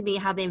amazing to me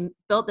how they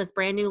built this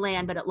brand new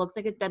land, but it looks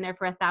like it's been there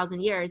for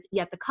 1,000 years,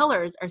 yet the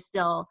colors are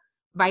still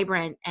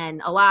vibrant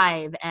and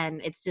alive.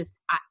 And it's just,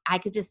 I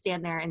could just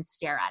stand there and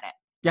stare at it.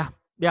 Yeah.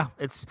 Yeah,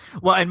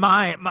 and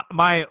my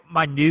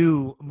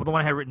new, the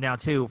one I had written down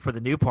too for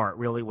the new part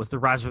really was the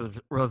Rise of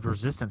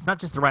Resistance, not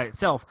just the ride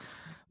itself,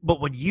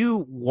 but when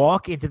you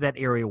walk into that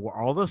area where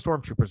all those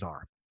stormtroopers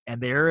are and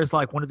there is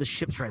like one of the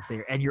ships right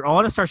there, and you're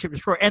on a Starship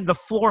Destroyer, and the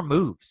floor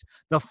moves.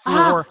 The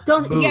floor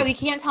moves. Yeah, you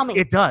can't tell me.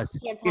 It does.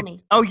 You can't tell me.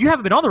 Oh, you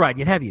haven't been on the ride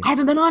yet, have you? I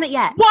haven't been on it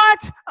yet.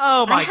 What?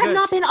 Oh, my goodness. I have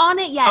not been on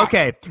it yet.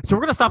 Okay, so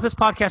we're going to stop this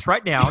podcast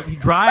right now. You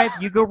drive,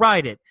 you go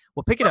ride it.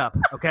 We'll pick it up,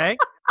 okay?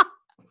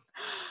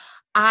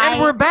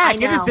 And we're back.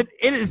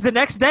 It is the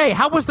next day.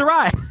 How was the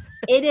ride?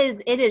 It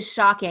is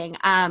shocking.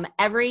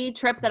 Every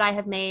trip that I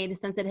have made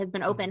since it has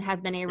been open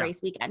has been a race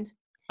weekend.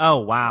 Oh,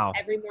 wow.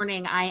 So every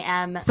morning I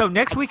am. So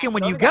next weekend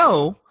when you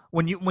go,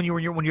 when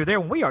you're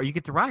there when we are, you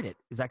get to ride it.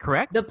 Is that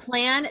correct? The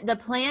plan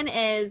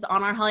is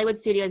on our Hollywood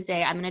Studios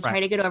day. I'm going to try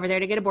to get over there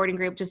to get a boarding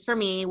group just for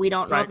me. We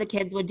don't know if the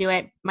kids would do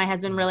it. My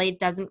husband really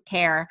doesn't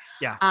care.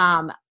 Yeah.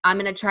 I'm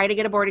going to try to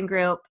get a boarding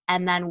group,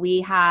 and then I'm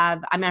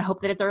going to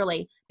hope that it's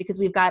early because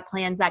we've got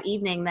plans that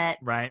evening that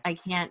I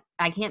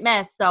can't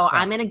miss. So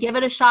I'm going to give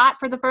it a shot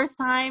for the first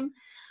time.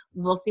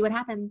 We'll see what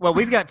happens. Well,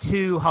 we've got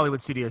 2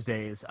 Hollywood Studios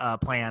days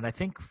planned. I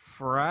think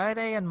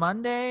Friday and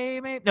Monday,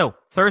 maybe? No,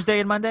 Thursday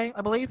and Monday,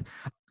 I believe.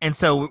 And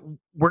so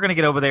we're going to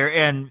get over there.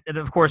 And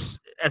of course,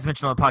 as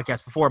mentioned on the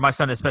podcast before, my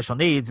son has special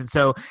needs. And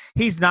so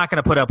he's not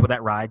going to put up with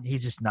that ride.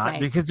 He's just not.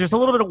 Because there's a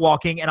little bit of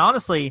walking. And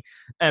honestly,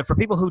 for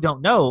people who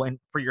don't know, and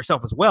for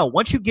yourself as well,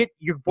 once you get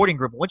your boarding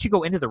group, once you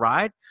go into the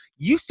ride,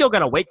 you still got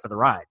to wait for the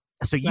ride.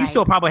 So you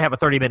still probably have a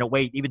 30-minute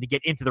wait even to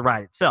get into the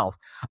ride itself.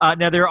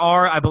 Now there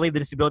are, I believe, the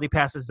disability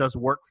passes does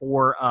work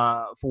for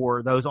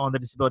those on the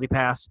disability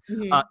pass.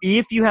 Mm-hmm.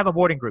 If you have a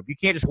boarding group, you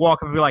can't just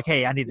walk up and be like,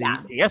 "Hey, I need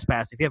a DS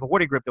pass." If you have a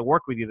boarding group, they'll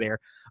work with you there.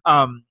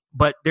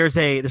 But there's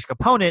a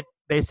component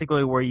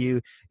basically where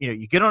you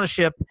get on a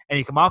ship and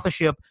you come off the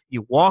ship,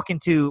 you walk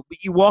into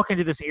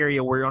this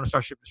area where you're on a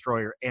Starship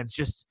Destroyer, and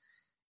just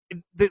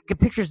the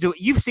pictures do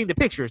it. You've seen the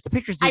pictures. The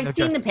pictures do I've seen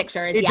justice. the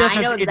pictures.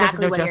 I know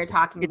exactly what you're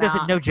talking about. It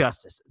doesn't know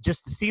justice.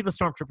 Just to see the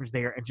stormtroopers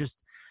there, and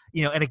just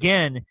and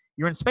again,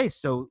 you're in space,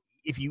 so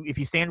if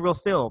you stand real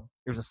still,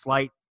 there's a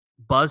slight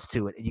buzz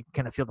to it, and you can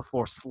kind of feel the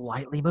floor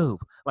slightly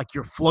move, like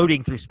you're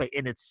floating through space,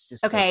 and it's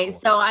just okay. So, cool.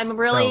 So I'm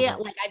really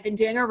I've been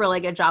doing a really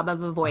good job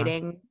of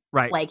avoiding.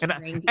 Like, and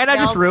I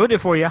just ruined it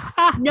for you.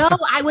 No,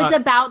 I was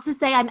about to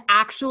say I'm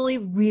actually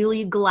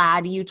really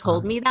glad you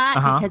told me that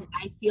because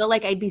I feel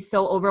like I'd be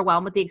so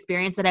overwhelmed with the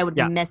experience that I would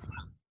miss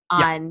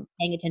out on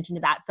paying attention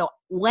to that. So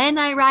when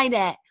I ride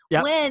it,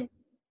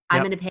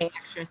 I'm going to pay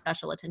extra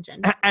special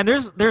attention. And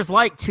there's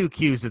like 2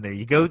 queues in there.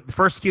 You go the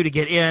first queue to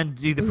get in,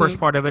 do the first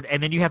part of it,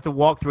 and then you have to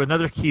walk through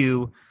another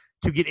queue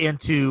to get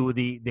into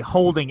the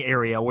holding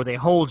area where they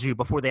hold you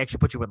before they actually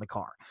put you in the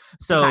car.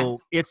 So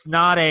it's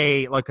not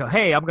hey,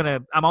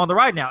 I'm on the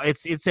ride now.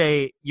 It's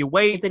you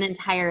wait. It's an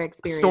entire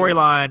experience.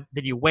 Storyline,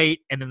 then you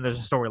wait, and then there's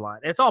a storyline.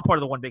 It's all part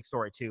of the one big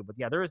story too. But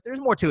yeah, there's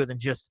more to it than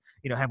just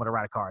hey, I'm gonna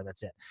ride a car.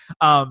 That's it.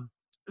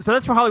 So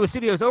that's for Hollywood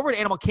Studios. Over at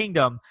Animal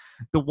Kingdom,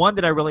 the one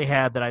that I really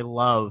had that I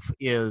love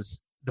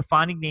is the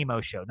Finding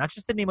Nemo show. Not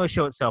just the Nemo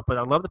show itself, but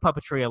I love the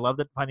puppetry. I love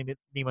the Finding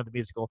Nemo the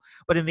musical.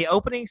 But in the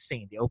opening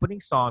scene, the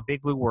opening song,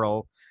 Big Blue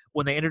World,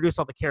 when they introduce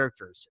all the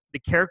characters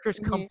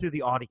come through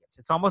the audience.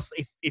 It's almost,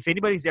 if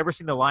anybody's ever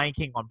seen The Lion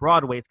King on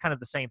Broadway, it's kind of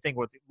the same thing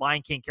where the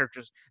Lion King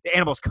characters, the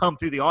animals come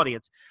through the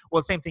audience. Well,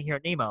 the same thing here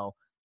at Nemo.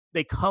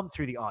 They come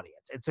through the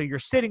audience. And so you're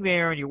sitting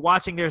there and you're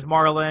watching, there's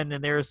Marlin,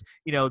 and there's,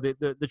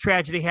 the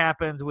tragedy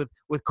happens with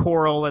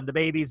Coral and the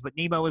babies, but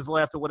Nemo is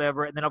left or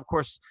whatever. And then, of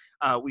course,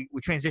 we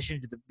transition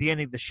to the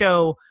beginning of the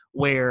show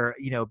where,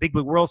 Big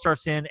Blue World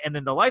starts in, and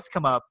then the lights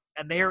come up,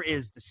 and there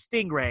is the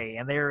stingray,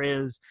 and there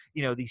is,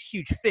 these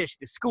huge fish,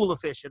 this school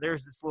of fish, and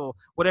there's this little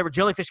whatever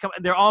jellyfish come,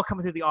 and they're all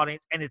coming through the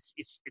audience, and it's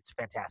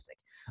fantastic.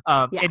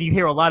 And you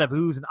hear a lot of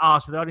oohs and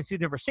ahs from the audience who've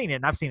never seen it,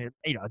 and I've seen it,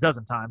 a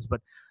dozen times, but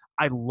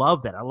I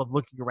love that. I love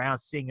looking around,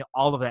 seeing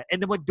all of that.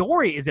 And then when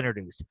Dory is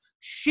introduced,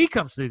 she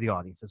comes through the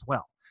audience as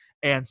well.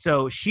 And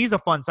so she's a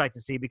fun sight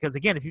to see because,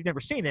 again, if you've never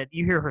seen it,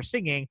 you hear her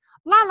singing,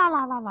 la, la,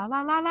 la, la, la,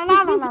 la, la, la,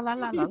 la, la, la,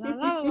 la,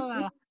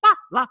 la, la,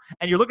 la,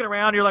 and you're looking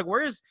around, you're like,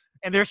 where is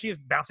 – and there she is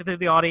bouncing through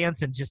the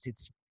audience, and just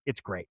it's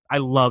great. I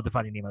love the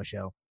Finding Nemo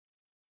show.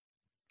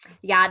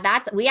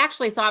 Yeah, we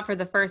actually saw it for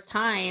the first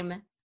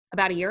time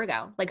about a year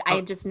ago.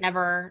 I'd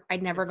never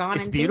gone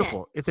and beautiful.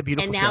 Seen it. It's a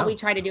beautiful show. And now we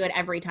try to do it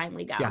every time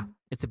we go. Yeah,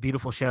 it's a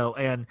beautiful show.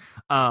 And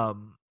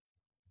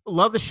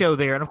love the show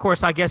there. And, of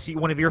course, I guess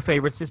one of your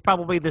favorites is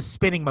probably the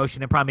spinning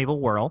motion in Primeval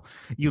Whirl.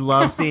 You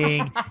love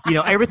seeing,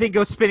 everything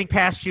goes spinning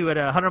past you at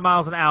 100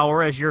 miles an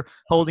hour as you're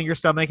holding your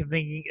stomach and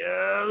thinking,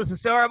 oh, this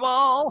is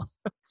horrible.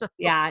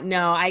 Yeah,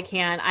 no, I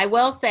can't. I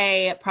will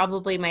say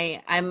probably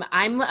I'm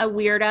a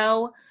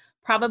weirdo.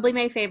 Probably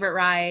my favorite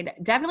ride.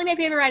 Definitely my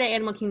favorite ride at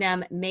Animal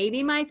Kingdom.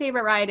 Maybe my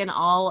favorite ride in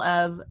all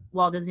of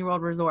Walt Disney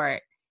World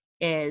Resort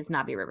is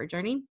Navi River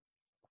Journey.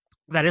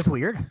 That is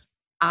weird.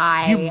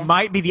 You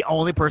might be the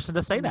only person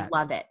to say that.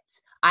 Love it.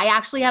 I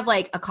actually have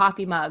a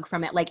coffee mug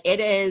from it.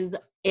 It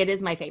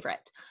is my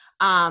favorite.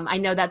 I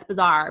know that's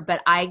bizarre,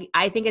 but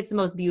I think it's the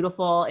most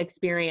beautiful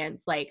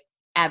experience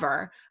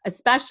ever,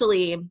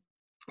 especially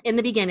in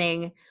the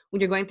beginning when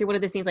you're going through one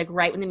of the scenes,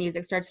 right when the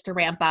music starts to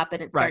ramp up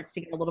and it starts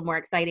to get a little more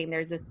exciting.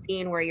 There's this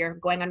scene where you're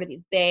going under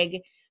these big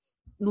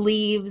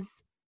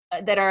leaves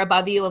that are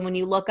above you, and when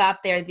you look up,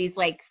 there are these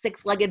like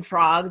 6-legged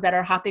frogs that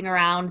are hopping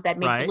around that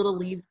make little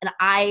leaves, and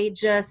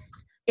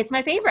it's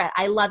my favorite.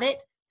 I love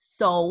it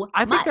so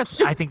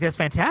much. I think that's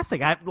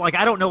fantastic. I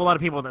don't know a lot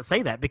of people that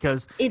say that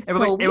because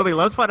everybody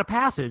loves Flight of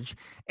Passage,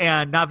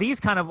 and Navi's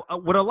kind of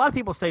what a lot of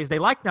people say is they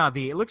like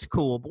Navi. It looks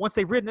cool, but once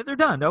they've ridden it, they're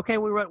done. Okay,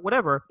 we run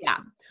whatever. Yeah.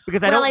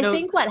 Because I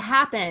think what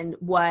happened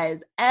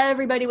was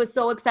everybody was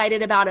so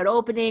excited about it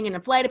opening, and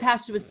the Flight of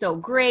Passage was so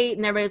great,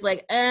 and everybody's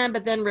like,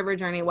 but then River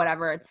Journey,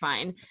 whatever, it's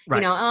fine.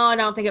 Right. I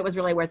don't think it was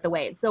really worth the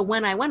wait. So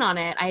when I went on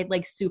it, I had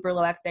like super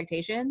low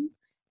expectations.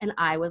 And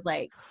I was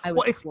like,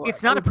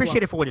 it's not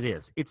appreciated for what it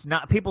is. It's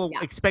not, people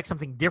expect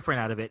something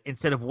different out of it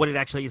instead of what it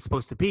actually is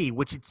supposed to be,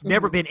 which it's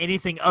never been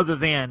anything other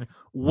than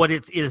what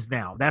it is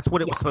now. That's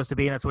what it was supposed to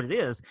be, and that's what it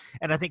is.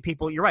 And I think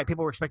you're right.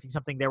 People were expecting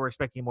something. They were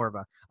expecting more of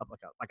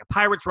like a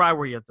pirate's ride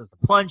where there's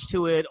a plunge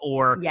to it,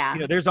 or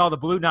there's all the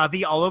blue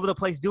Navi all over the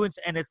place doing,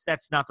 and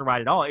that's not the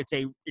ride at all. It's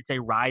a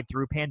ride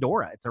through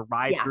Pandora. It's a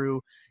ride through,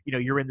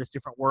 you're in this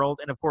different world,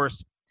 and of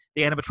course,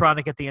 the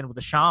animatronic at the end with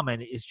the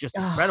shaman is just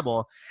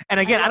incredible. And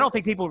again, I don't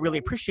think people really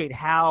appreciate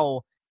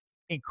how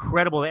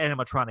incredible the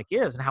animatronic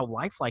is and how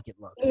lifelike it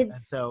looks.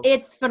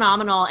 It's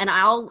phenomenal. And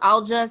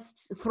I'll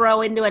just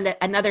throw into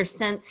another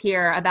sense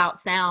here about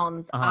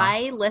sounds.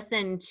 I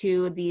listen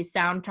to the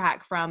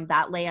soundtrack from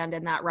that land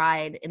and that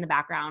ride in the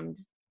background,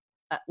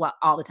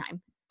 all the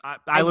time.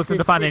 I listen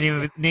to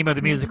Finding Nemo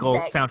the musical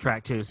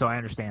soundtrack too, so I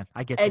understand.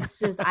 I get it. It's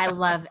just I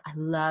love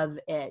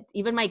it.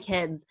 Even my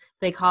kids,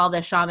 they call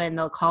the shaman,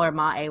 they'll call her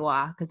Ma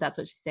Ewa because that's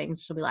what she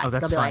sings. She'll be like,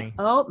 they'll be like,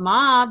 "Oh,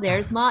 Ma,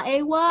 there's Ma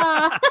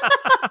Ewa."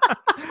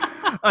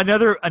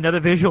 Another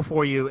visual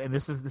for you, and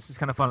this is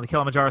kind of fun. The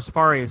Kilimanjaro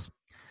safaris,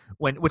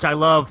 which I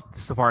love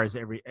safaris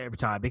every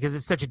time because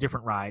it's such a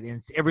different ride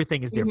and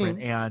everything is different.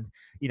 And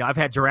I've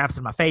had giraffes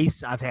in my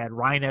face. I've had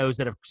rhinos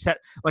that have set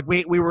like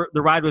the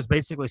ride was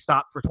basically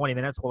stopped for 20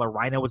 minutes while a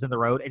rhino was in the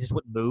road. It just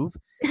wouldn't move,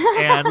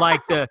 and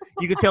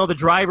you could tell the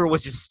driver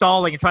was just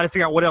stalling and trying to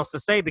figure out what else to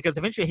say because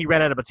eventually he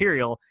ran out of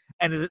material,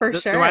 and the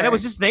rhino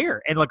was just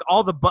there, and like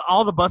all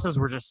the buses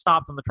were just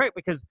stopped on the track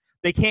because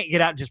they can't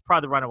get out and just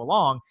prod the rhino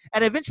along.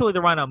 And eventually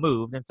the rhino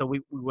moved, and so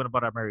we went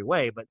about our merry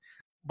way, but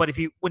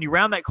when you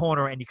round that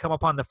corner and you come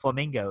upon the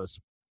flamingos,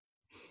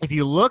 if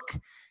you look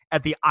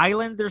at the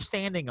island they're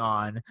standing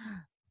on,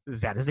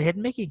 that is a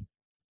hidden Mickey.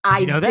 Did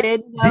you know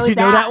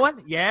that one?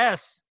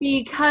 Yes.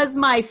 Because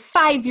my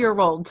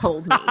 5-year-old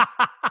told me.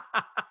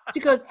 She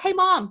goes, "Hey,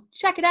 Mom,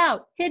 check it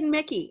out. Hidden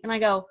Mickey." And I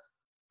go,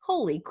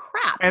 "Holy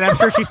crap." And I'm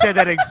sure she said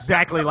that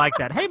exactly like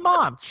that. "Hey,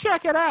 Mom,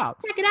 check it out.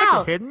 That's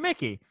a hidden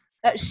Mickey."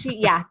 That is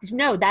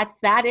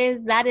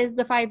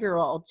the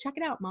 5-year-old. "Check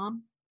it out,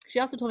 Mom." She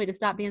also told me to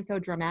stop being so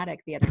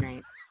dramatic the other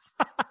night.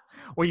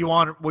 Were you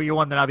on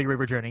the Navi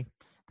River Journey?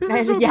 This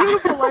is so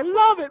beautiful. I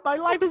love it. My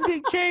life is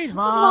being changed.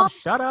 Mom,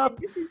 shut up.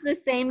 This is the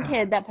same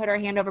kid that put her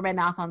hand over my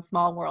mouth on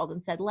Small World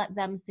and said, "Let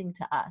them sing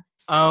to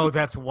us." Oh,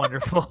 that's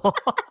wonderful.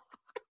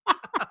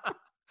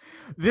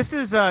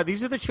 These are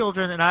the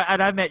children, and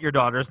I met your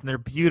daughters, and they're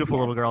beautiful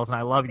little girls, and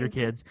I love your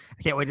kids.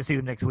 I can't wait to see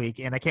them next week,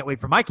 and I can't wait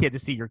for my kid to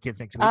see your kids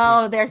next week.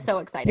 Oh, they're so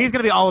excited. He's going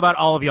to be all about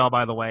all of y'all,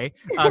 by the way.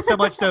 So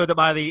much so that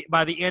by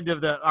the end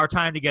of our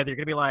time together, you're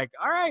going to be like,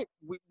 "All right,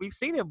 we've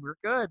seen him. We're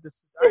good. This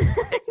is all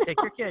right,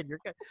 take your kid. You're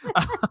good."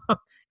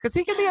 Because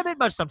he can be a bit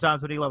much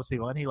sometimes when he loves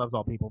people, and he loves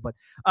all people. But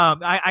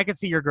I can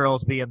see your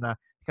girls being the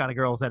kind of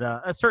girls at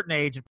a certain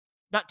age,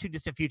 not too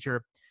distant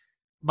future.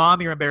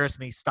 "Mom, you're embarrassing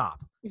me. Stop.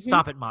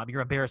 Stop it, Mom.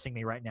 You're embarrassing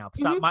me right now.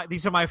 Stop.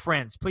 These are my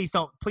friends. Please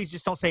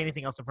just don't say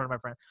anything else in front of my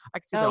friends." I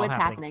can see that all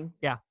happening.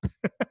 Yeah.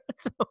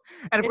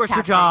 And of course,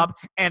 your job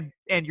and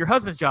your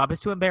husband's job is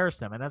to embarrass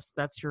them, and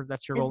that's your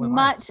role in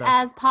life. As much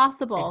as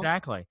possible.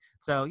 Exactly.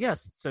 So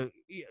yes. So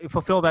you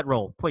fulfill that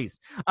role, please.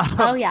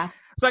 Oh yeah.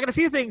 So I got a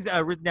few things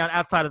written down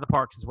outside of the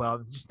parks as well.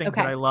 Just things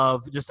that I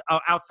love, just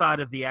outside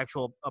of the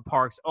actual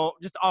parks. Oh,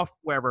 just off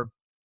wherever.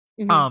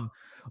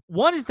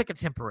 One is the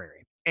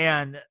contemporary.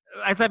 And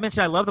as I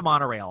mentioned, I love the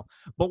monorail.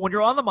 But when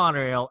you're on the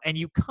monorail and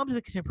you come to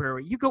the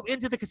contemporary, you go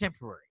into the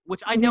contemporary,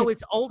 which I know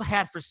it's old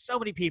hat for so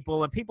many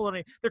people, and people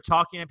they're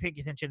talking and paying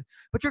attention.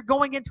 But you're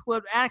going into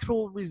an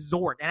actual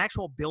resort, an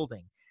actual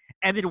building.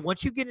 And then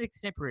once you get into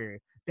contemporary,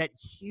 that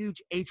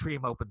huge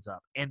atrium opens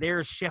up, and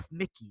there's Chef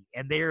Mickey,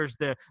 and there's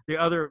the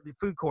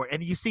food court,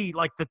 and you see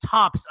like the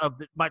tops of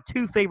my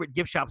two favorite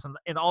gift shops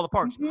in all the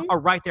parks are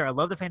right there. I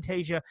love the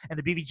Fantasia and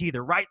the BVG;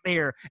 they're right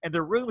there, and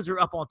the rooms are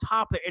up on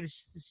top there, and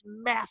it's this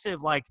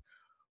massive, like,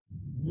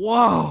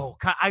 whoa!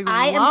 I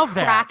love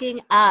that. I am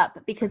cracking up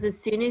because as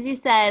soon as you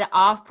said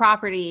off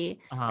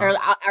property or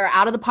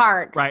out of the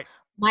parks, right.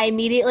 My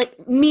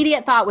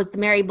immediate thought was the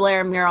Mary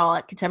Blair mural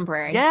at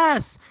Contemporary.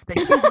 Yes, the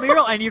huge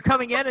mural, and you're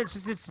coming in. It's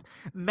just it's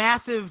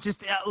massive.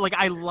 Just like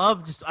I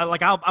love, I'm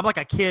like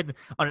a kid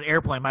on an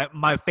airplane.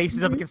 My face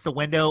is up against the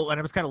window, and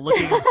I'm just kind of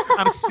looking.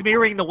 I'm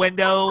smearing the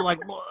window, like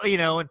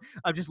and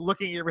I'm just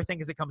looking at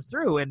everything as it comes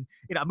through, and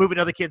I'm moving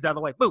other kids out of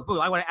the way. Boo, boo!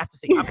 I want to have to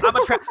see.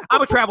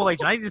 I'm a travel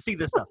agent. I need to see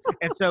this stuff,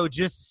 and so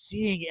just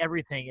seeing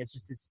everything, it's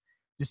just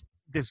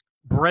this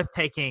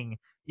breathtaking.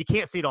 you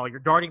can't see it all. You're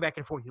darting back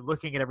and forth. You're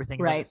looking at everything.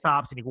 And then Right. it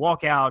stops and you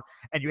walk out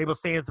and you're able to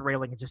stand at the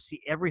railing and just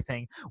see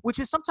everything, which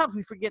is sometimes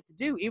we forget to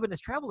do, even as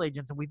travel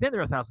agents. And we've been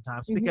there 1,000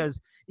 times because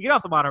you get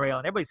off the monorail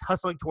and everybody's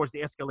hustling towards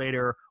the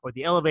escalator or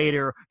the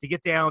elevator to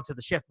get down to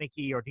the Chef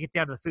Mickey or to get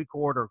down to the food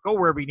court or go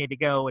wherever you need to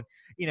go. And,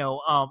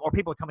 or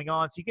people are coming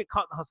on. So you get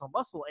caught in the hustle and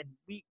bustle, and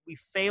we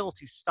fail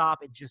to stop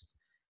and just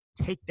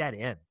take that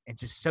in and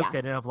just soak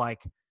that in of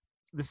like,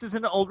 this is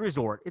an old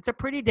resort. It's a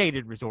pretty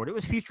dated resort. It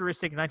was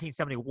futuristic in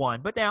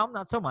 1971, but now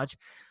not so much.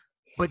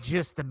 But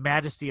just the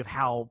majesty of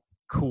how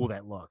cool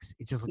that looks.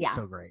 It just looks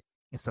so great.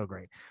 It's so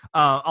great.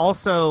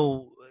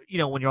 Also,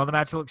 when you're on the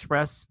Magical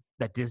Express,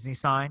 that Disney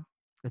sign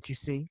that you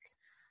see,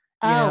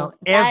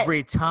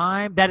 every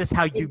time, that is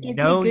how you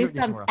know you're at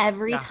Disney World.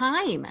 Every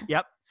time.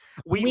 Yep.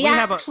 We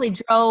actually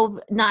drove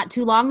not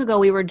too long ago.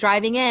 We were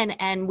driving in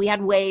and we had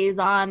Waze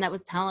on that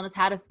was telling us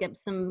how to skip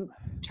some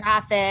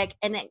traffic,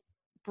 and it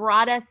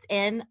brought us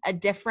in a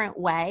different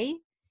way.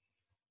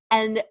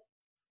 And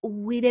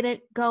we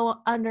didn't go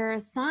under a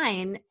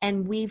sign,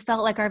 and we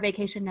felt like our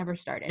vacation never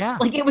started. Yeah.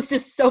 Like it was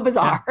just so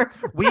bizarre.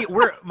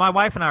 Yeah. My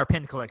wife and I are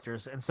pin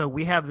collectors, and so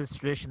we have this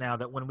tradition now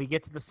that when we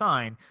get to the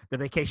sign, the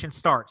vacation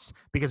starts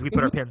because we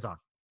put our pins on.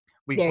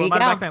 We There pull you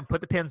them out of go. the backpack,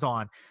 put the pins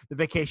on. The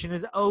vacation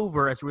is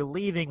over. As we're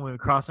leaving, when we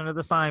cross under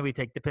the sign, we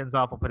take the pins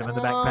off and put them in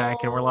the backpack,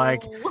 and we're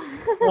like,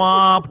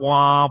 womp,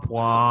 womp,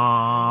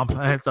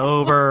 womp. It's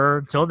over.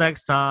 Until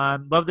next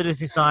time. Love the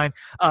Disney sign.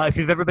 If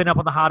you've ever been up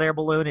on the hot air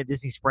balloon at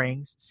Disney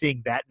Springs,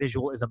 seeing that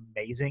visual is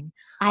amazing.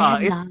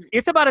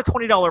 It's about a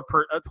 $20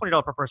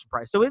 per person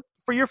price. So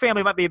for your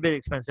family, it might be a bit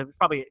expensive. It's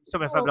probably a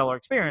 $75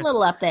 experience. A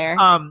little up there.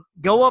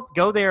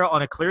 Go there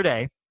on a clear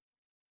day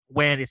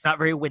when it's not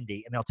very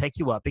windy, and they'll take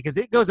you up because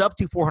it goes up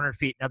to 400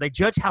 feet. Now they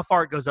judge how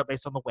far it goes up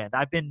based on the wind.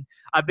 I've been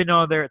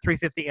on there at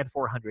 350 and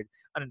 400.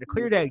 And in a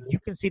clear day, you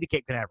can see to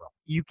Cape Canaveral.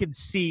 You can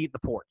see the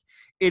port.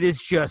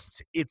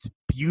 It's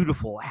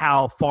beautiful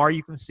how far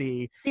you can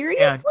see.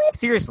 Seriously? And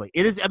seriously,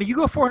 it is. I mean, you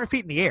go 400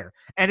 feet in the air,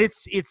 and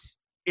it's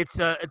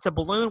a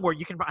balloon where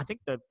you can. I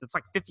think it's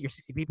like 50 or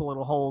 60 people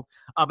it'll hold.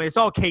 And it's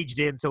all caged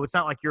in, so it's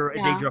not like you're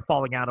in danger of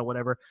falling out or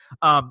whatever.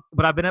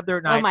 But I've been up there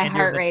at night. Oh, my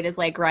heart rate is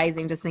like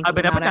rising just thinking. I've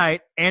been up at it.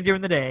 night and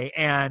during the day,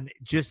 and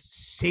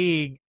just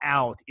seeing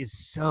out is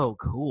so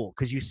cool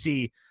because you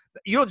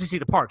don't just see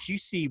the parks. You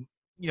see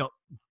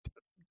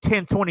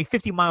 10, 20,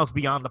 50 miles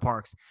beyond the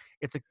parks.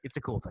 It's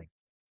a cool thing.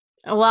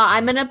 Well,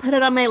 I'm going to put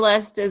it on my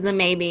list as a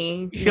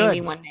maybe.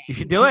 Maybe one day. You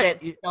should do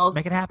it. It still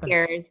Make it happen.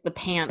 Scares the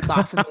pants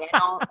off of me.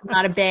 I'm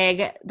not a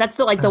big. That's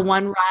the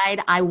one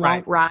ride I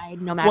won't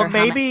ride no matter. Well,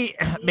 maybe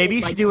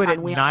you should do it at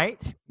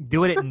night.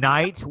 Do it at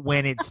night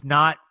when it's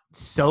not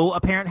so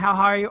apparent how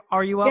high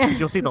are you up, because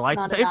you'll see the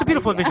lights. It's a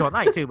beautiful visual at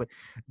night too, but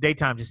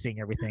daytime just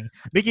seeing everything.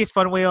 Mickey's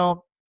Fun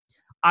Wheel.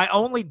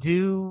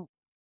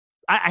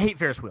 I hate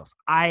Ferris wheels.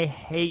 I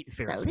hate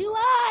Ferris wheels.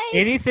 Do I.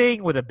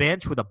 Anything with a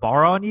bench with a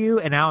bar on you,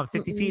 and now I'm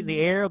 50 feet in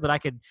the air that I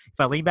could, if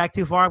I lean back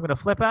too far, I'm going to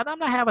flip out. I'm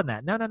not having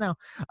that. No.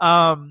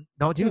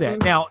 Don't do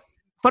that. Now,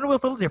 Fun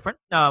Wheel's a little different.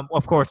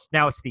 Of course,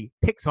 now it's the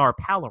Pixar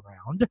Pal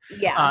Around.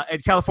 Yeah.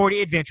 At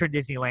California Adventure in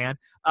Disneyland.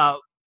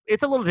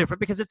 It's a little different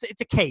because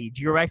it's a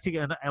cage. You're actually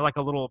in like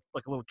a little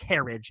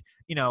carriage,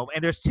 and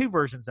there's two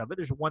versions of it.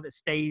 There's one that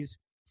stays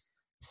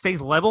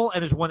level,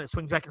 and there's one that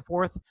swings back and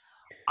forth.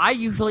 I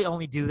usually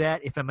only do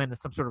that if I'm in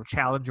some sort of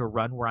challenge or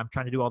run where I'm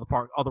trying to do all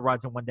the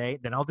rides in one day.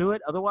 Then I'll do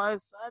it.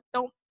 Otherwise, I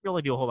don't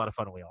really do a whole lot of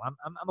Fun Wheel.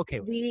 I'm okay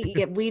with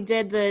it. We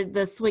did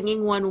the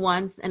swinging one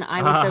once, and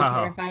I was so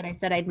terrified. I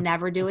said I'd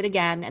never do it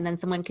again, and then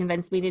someone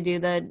convinced me to do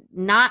the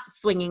not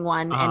swinging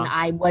one, and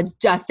I was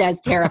just as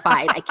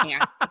terrified. I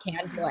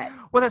can't do it.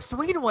 Well, that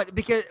swinging one,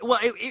 because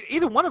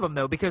either one of them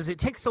though, because it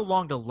takes so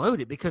long to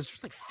load it, because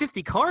there's like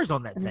 50 cars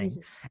on that thing,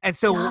 and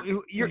so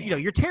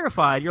you're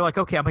terrified. You're like,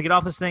 okay, I'm gonna get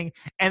off this thing,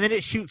 and then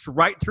it shoots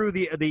right through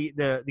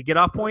the get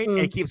off point, and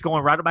it keeps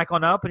going right back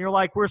on up, and you're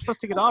like, we're supposed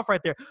to get off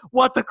right there.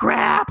 What the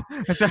crap?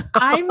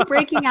 I'm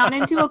breaking out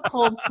into a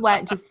cold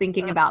sweat just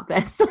thinking about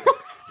this.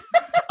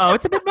 Oh,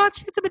 it's a bit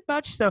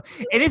much. So,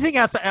 anything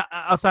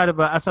outside of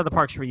the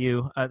parks for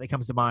you that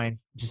comes to mind?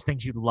 Just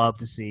things you'd love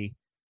to see.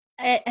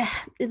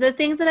 The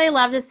things that I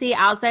love to see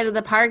outside of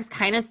the parks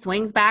kind of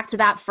swings back to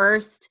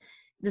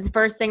the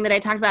first thing that I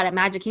talked about at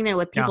Magic Kingdom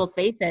with people's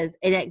faces,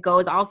 and it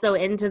goes also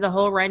into the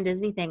whole Run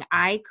Disney thing.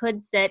 I could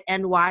sit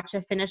and watch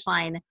a finish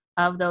line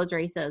of those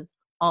races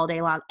all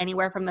day long,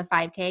 anywhere from the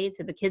 5K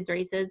to the kids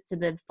races to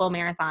the full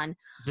marathon.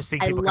 Just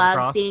seeing I people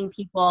love seeing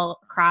people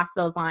cross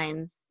those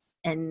lines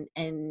and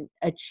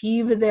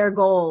achieve their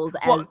goals,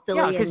 as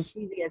silly and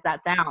cheesy as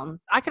that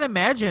sounds. I can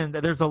imagine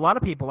that there's a lot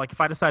of people, like if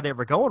I decided to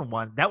ever go on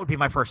one, that would be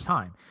my first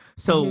time.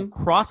 So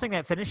crossing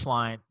that finish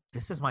line,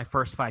 this is my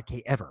first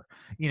 5K ever,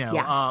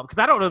 because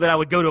I don't know that I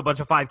would go to a bunch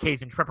of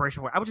 5Ks in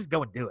preparation for it. I would just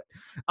go and do it.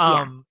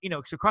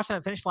 So crossing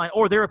that finish line,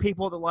 or there are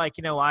people that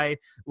I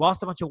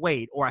lost a bunch of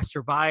weight, or I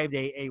survived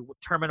a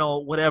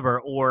terminal whatever,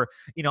 or,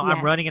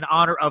 I'm running in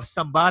honor of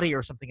somebody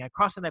or something. And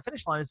crossing that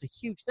finish line is a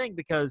huge thing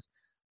because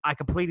I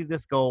completed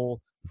this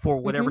goal for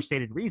whatever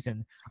stated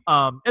reason.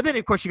 And then,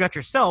 of course, you got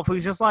yourself,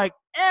 who's just like,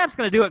 I'm just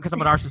going to do it because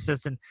I'm a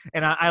narcissist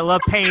and I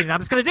love pain, and I'm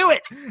just going to do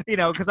it,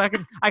 because I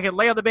can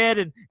lay on the bed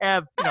and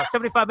have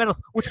 75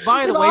 medals, which,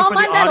 by the way, for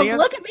the audience,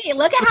 look at me,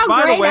 look at how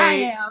great I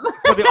am.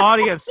 For the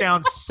audience,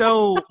 sounds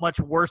so much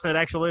worse than it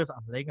actually is.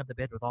 I'm laying on the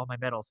bed with all my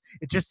medals.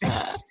 You're just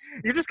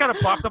kind of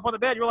plopped up on the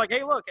bed. You're like,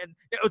 hey, look, and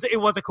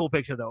it was a cool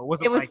picture though.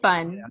 It was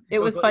fun. Yeah, it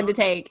was fun to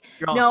take.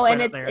 No,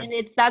 and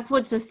it's that's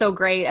what's just so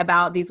great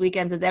about these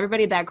weekends is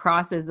everybody that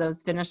crosses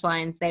those finish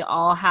lines, they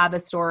all have a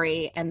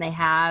story, and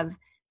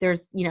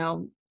there's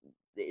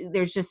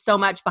just so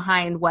much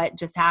behind what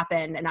just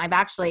happened. And I've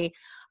actually,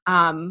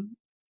 not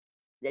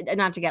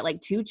to get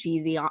like too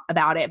cheesy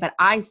about it, but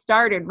I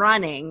started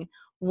running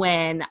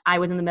when I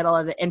was in the middle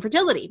of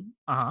infertility,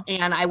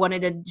 and I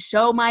wanted to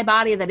show my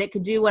body that it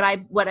could do what I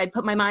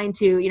put my mind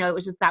to. It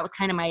was just, that was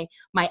kind of my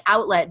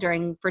outlet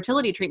during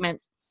fertility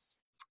treatments.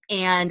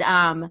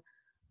 And,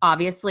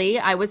 obviously,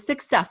 I was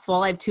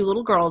successful. I have 2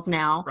 little girls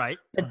now. Right.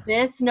 But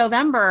this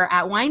November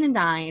at Wine and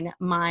Dine,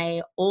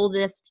 my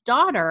oldest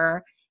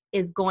daughter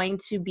is going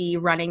to be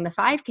running the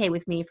 5K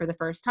with me for the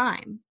first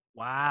time.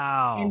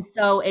 Wow. And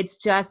so it's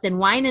just, in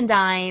Wine and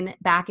Dine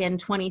back in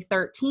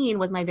 2013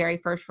 was my very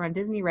first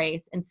runDisney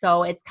race. And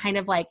so it's kind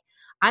of like,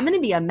 I'm going to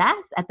be a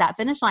mess at that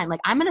finish line.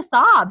 Like, I'm going to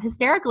sob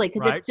hysterically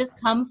because it's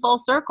just come full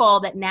circle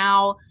that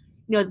now,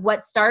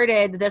 what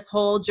started this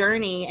whole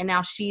journey, and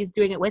now she's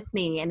doing it with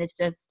me. And it's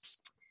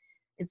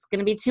going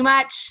to be too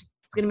much.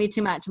 It's going to be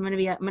too much. I'm going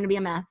to be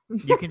a mess.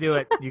 You can do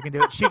it. You can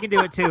do it. She can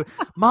do it too.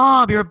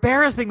 Mom, you're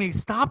embarrassing me.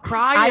 Stop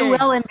crying. I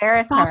will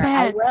embarrass her.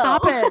 I will.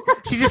 Stop it.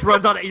 She just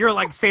runs on it. You're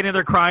like standing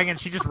there crying, and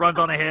she just runs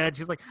on ahead.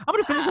 She's like, I'm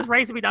going to finish this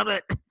race and be done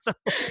with it. So.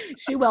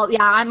 She will.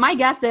 Yeah. My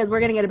guess is we're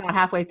going to get about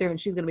halfway through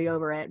and she's going to be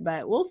over it,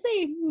 but we'll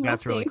see.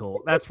 That's really cool.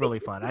 That's really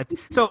fun.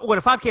 So what,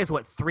 a 5K is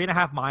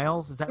 3.5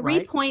 miles? Is that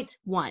right? 3.1.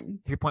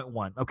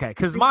 3.1. Okay.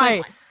 Because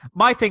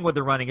my thing with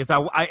the running is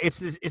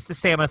it's the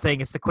stamina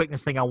thing. It's the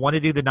quickness thing. I want to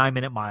do the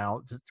 9-minute mile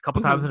just a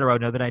couple times in a row.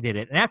 Know that I did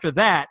it. And after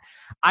that,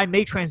 I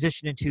may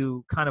transition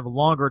into kind of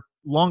longer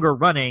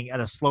running at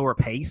a slower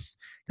pace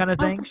kind of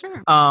thing. For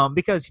sure.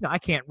 Because, I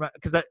can't run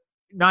because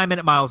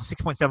 9-minute miles is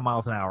 6.7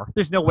 miles an hour.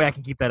 There's no way I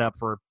can keep that up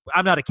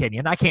I'm not a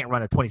Kenyan. I can't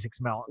run a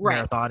 26-mile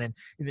marathon in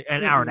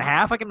an hour and a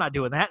half. I'm not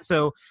doing that.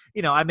 So,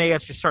 I may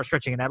have to start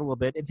stretching it out a little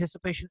bit in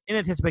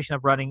anticipation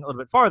of running a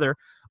little bit farther.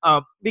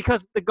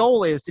 Because the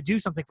goal is to do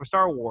something for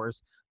Star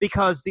Wars,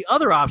 because the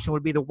other option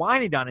would be the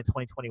Wine and Dine in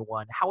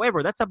 2021.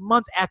 However, that's a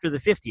month after the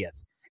 50th.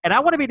 And I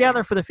want to be down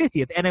there for the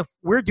 50th. And if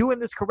we're doing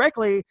this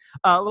correctly,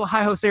 little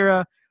HeiHo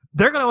Sarah,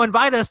 they're going to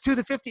invite us to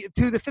the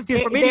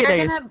 50th for media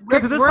days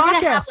because of this podcast. We're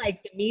going to have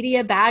like the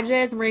media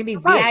badges, and we're going to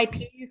be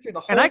VIPs through the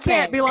whole thing. And I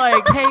can't be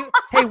like,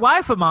 hey,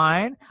 wife of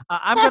mine,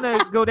 I'm going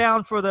to go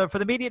down for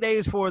the media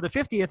days for the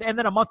 50th, and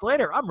then a month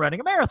later, I'm running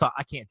a marathon.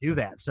 I can't do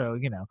that. So,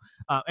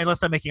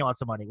 unless I'm making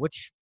lots of money,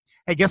 which,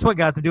 hey, guess what,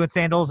 guys? I'm doing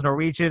Sandals and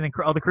Norwegian and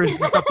all the cruises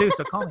and stuff too,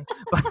 so call me.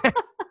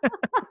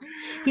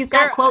 He's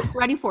got quotes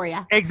ready for you.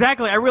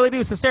 Exactly. I really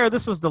do. So, Sarah,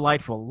 this was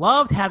delightful.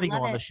 Loved having you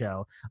on the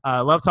show.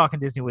 Love talking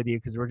Disney with you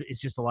because it's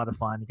just a lot of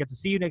fun. You get to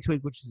see you next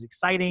week, which is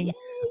exciting.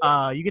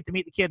 You get to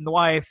meet the kid and the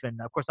wife.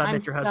 And, of course, I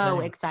met your husband. I'm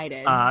so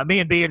excited. Me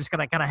and B are just going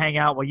to kind of hang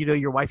out while you do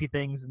your wifey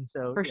things. And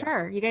so, for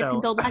sure. You guys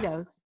can build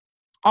Legos.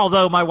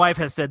 Although my wife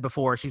has said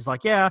before, she's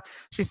like,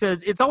 she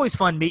said, it's always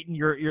fun meeting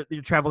your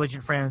travel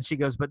agent friends. She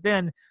goes, but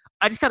then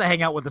I just kind of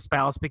hang out with the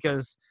spouse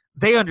because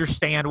they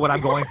understand what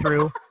I'm going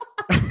through.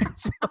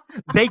 So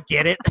they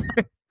get it.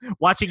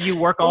 Watching you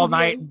work all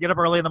night and get up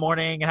early in the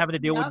morning and having to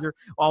deal with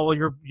all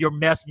your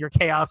mess and your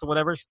chaos or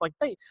whatever. She's like,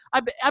 hey,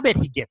 I bet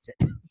he gets it.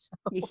 So.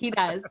 He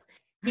does.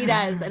 He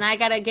does. And I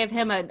got to give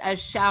him a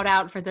shout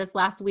out for this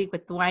last week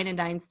with the Wine and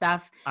Dine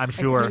stuff. I'm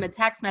sure. I sent him a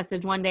text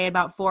message one day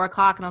about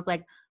 4:00 and I was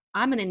like,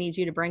 I'm going to need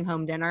you to bring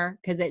home dinner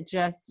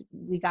because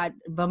we got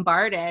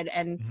bombarded.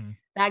 And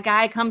that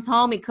guy comes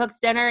home, he cooks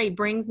dinner, he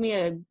brings me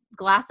a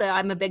glass of,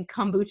 I'm a big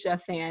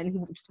kombucha fan.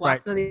 He just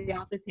walks into the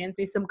office, hands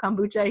me some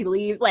kombucha, he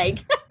leaves like.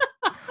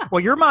 Well,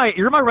 you're my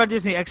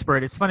runDisney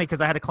expert. It's funny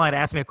because I had a client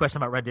ask me a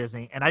question about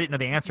runDisney and I didn't know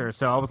the answer.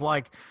 So I was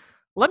like,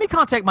 let me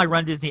contact my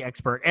runDisney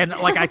expert. And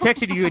like I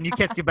texted you and you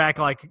texted back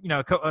like,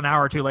 an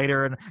hour or two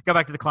later and go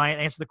back to the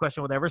client, answer the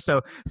question, whatever.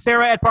 So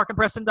Sarah at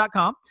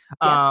parkandpreston.com.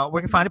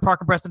 We can find it.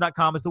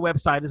 Parkandpreston.com is the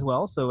website as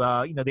well. So,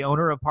 the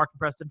owner of Park and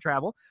Preston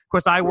Travel. Of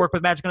course, I work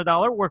with Magic on a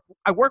Dollar.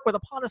 I work with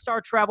Upon a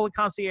Star Travel and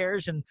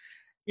Concierge. And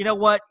you know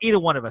what? Either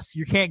one of us.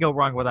 You can't go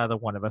wrong with either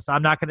one of us.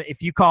 I'm not going to,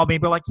 if you call me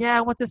and be like, yeah,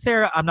 I want this,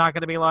 Sarah, I'm not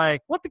going to be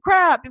like, what the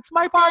crap? It's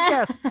my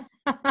podcast.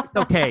 It's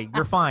okay.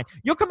 You're fine.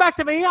 You'll come back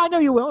to me. I know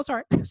you will. It's all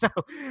right. So,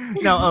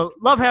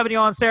 love having you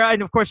on, Sarah.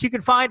 And, of course, you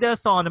can find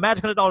us on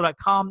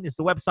magiconadollar.com is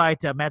the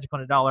website, Magic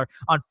on a Dollar,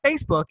 on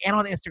Facebook and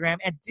on Instagram,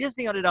 and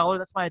Disney on a Dollar.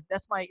 That's my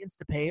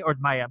Insta page or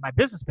my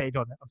business page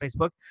on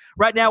Facebook.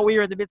 Right now, we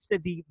are in the midst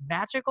of the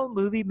Magical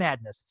Movie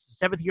Madness. It's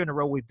the 7th year in a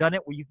row we've done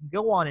it, where you can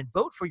go on and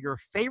vote for your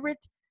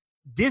favorite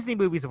Disney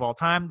movies of all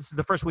time. This is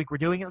the first week we're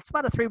doing it. It's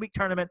about a 3-week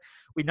tournament.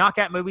 We knock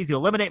out movies, you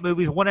eliminate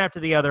movies one after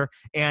the other,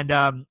 and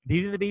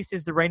Beauty and the Beast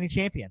is the reigning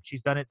champion.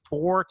 She's done it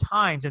 4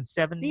 times in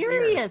 7 years.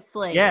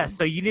 Seriously? Yes,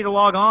 so you need to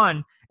log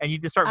on and you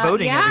need to start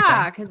voting.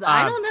 Yeah, because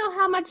I don't know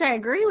how much I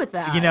agree with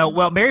that.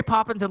 Well, Mary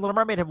Poppins and Little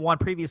Mermaid have won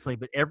previously,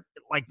 but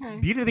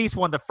Beauty and the Beast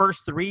won the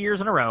first 3 years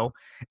in a row,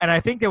 and I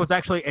think there was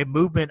actually a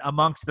movement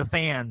amongst the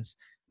fans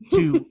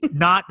to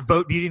not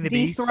vote Beauty and the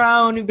Beast.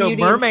 Dethrone Beauty.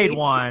 So Mermaid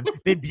won,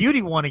 then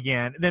Beauty won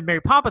again, and then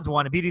Mary Poppins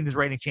won, and Beauty is the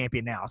reigning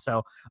champion now.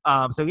 So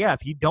yeah,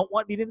 if you don't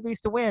want Beauty and the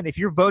Beast to win, if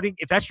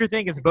that's your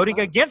thing, is voting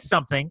against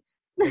something,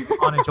 come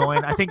on and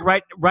join. I think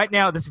right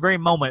now, this very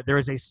moment, there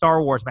is a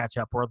Star Wars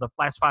matchup where the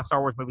last 5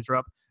 Star Wars movies are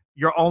up.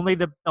 You're only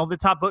the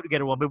top vote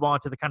getter. We'll move on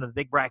to the kind of the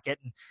big bracket,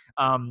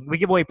 and we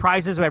give away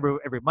prizes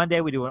every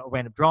Monday. We do a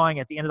random drawing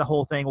at the end of the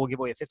whole thing. We'll give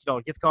away a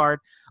 $50 gift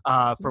card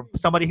for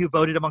somebody who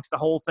voted amongst the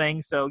whole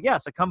thing. So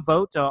so come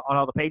vote on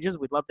all the pages.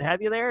 We'd love to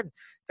have you there, and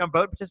come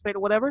vote, participate,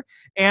 or whatever.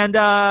 And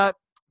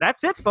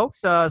that's it, folks.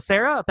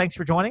 Sarah, thanks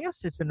for joining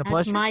us. It's been a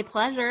pleasure. It's my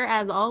pleasure,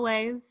 as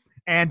always.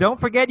 And don't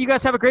forget, you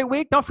guys have a great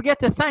week. Don't forget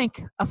to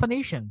thank a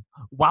Phoenician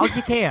while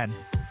you can.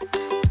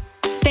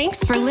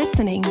 Thanks for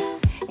listening.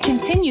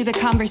 Continue the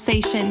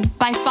conversation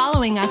by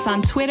following us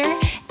on Twitter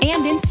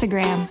and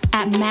Instagram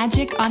at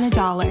Magic on a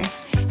Dollar,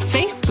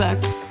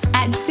 Facebook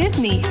at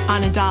Disney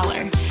on a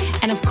Dollar,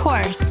 and of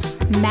course,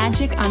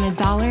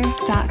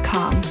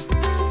 magiconadollar.com.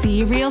 See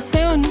you real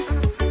soon.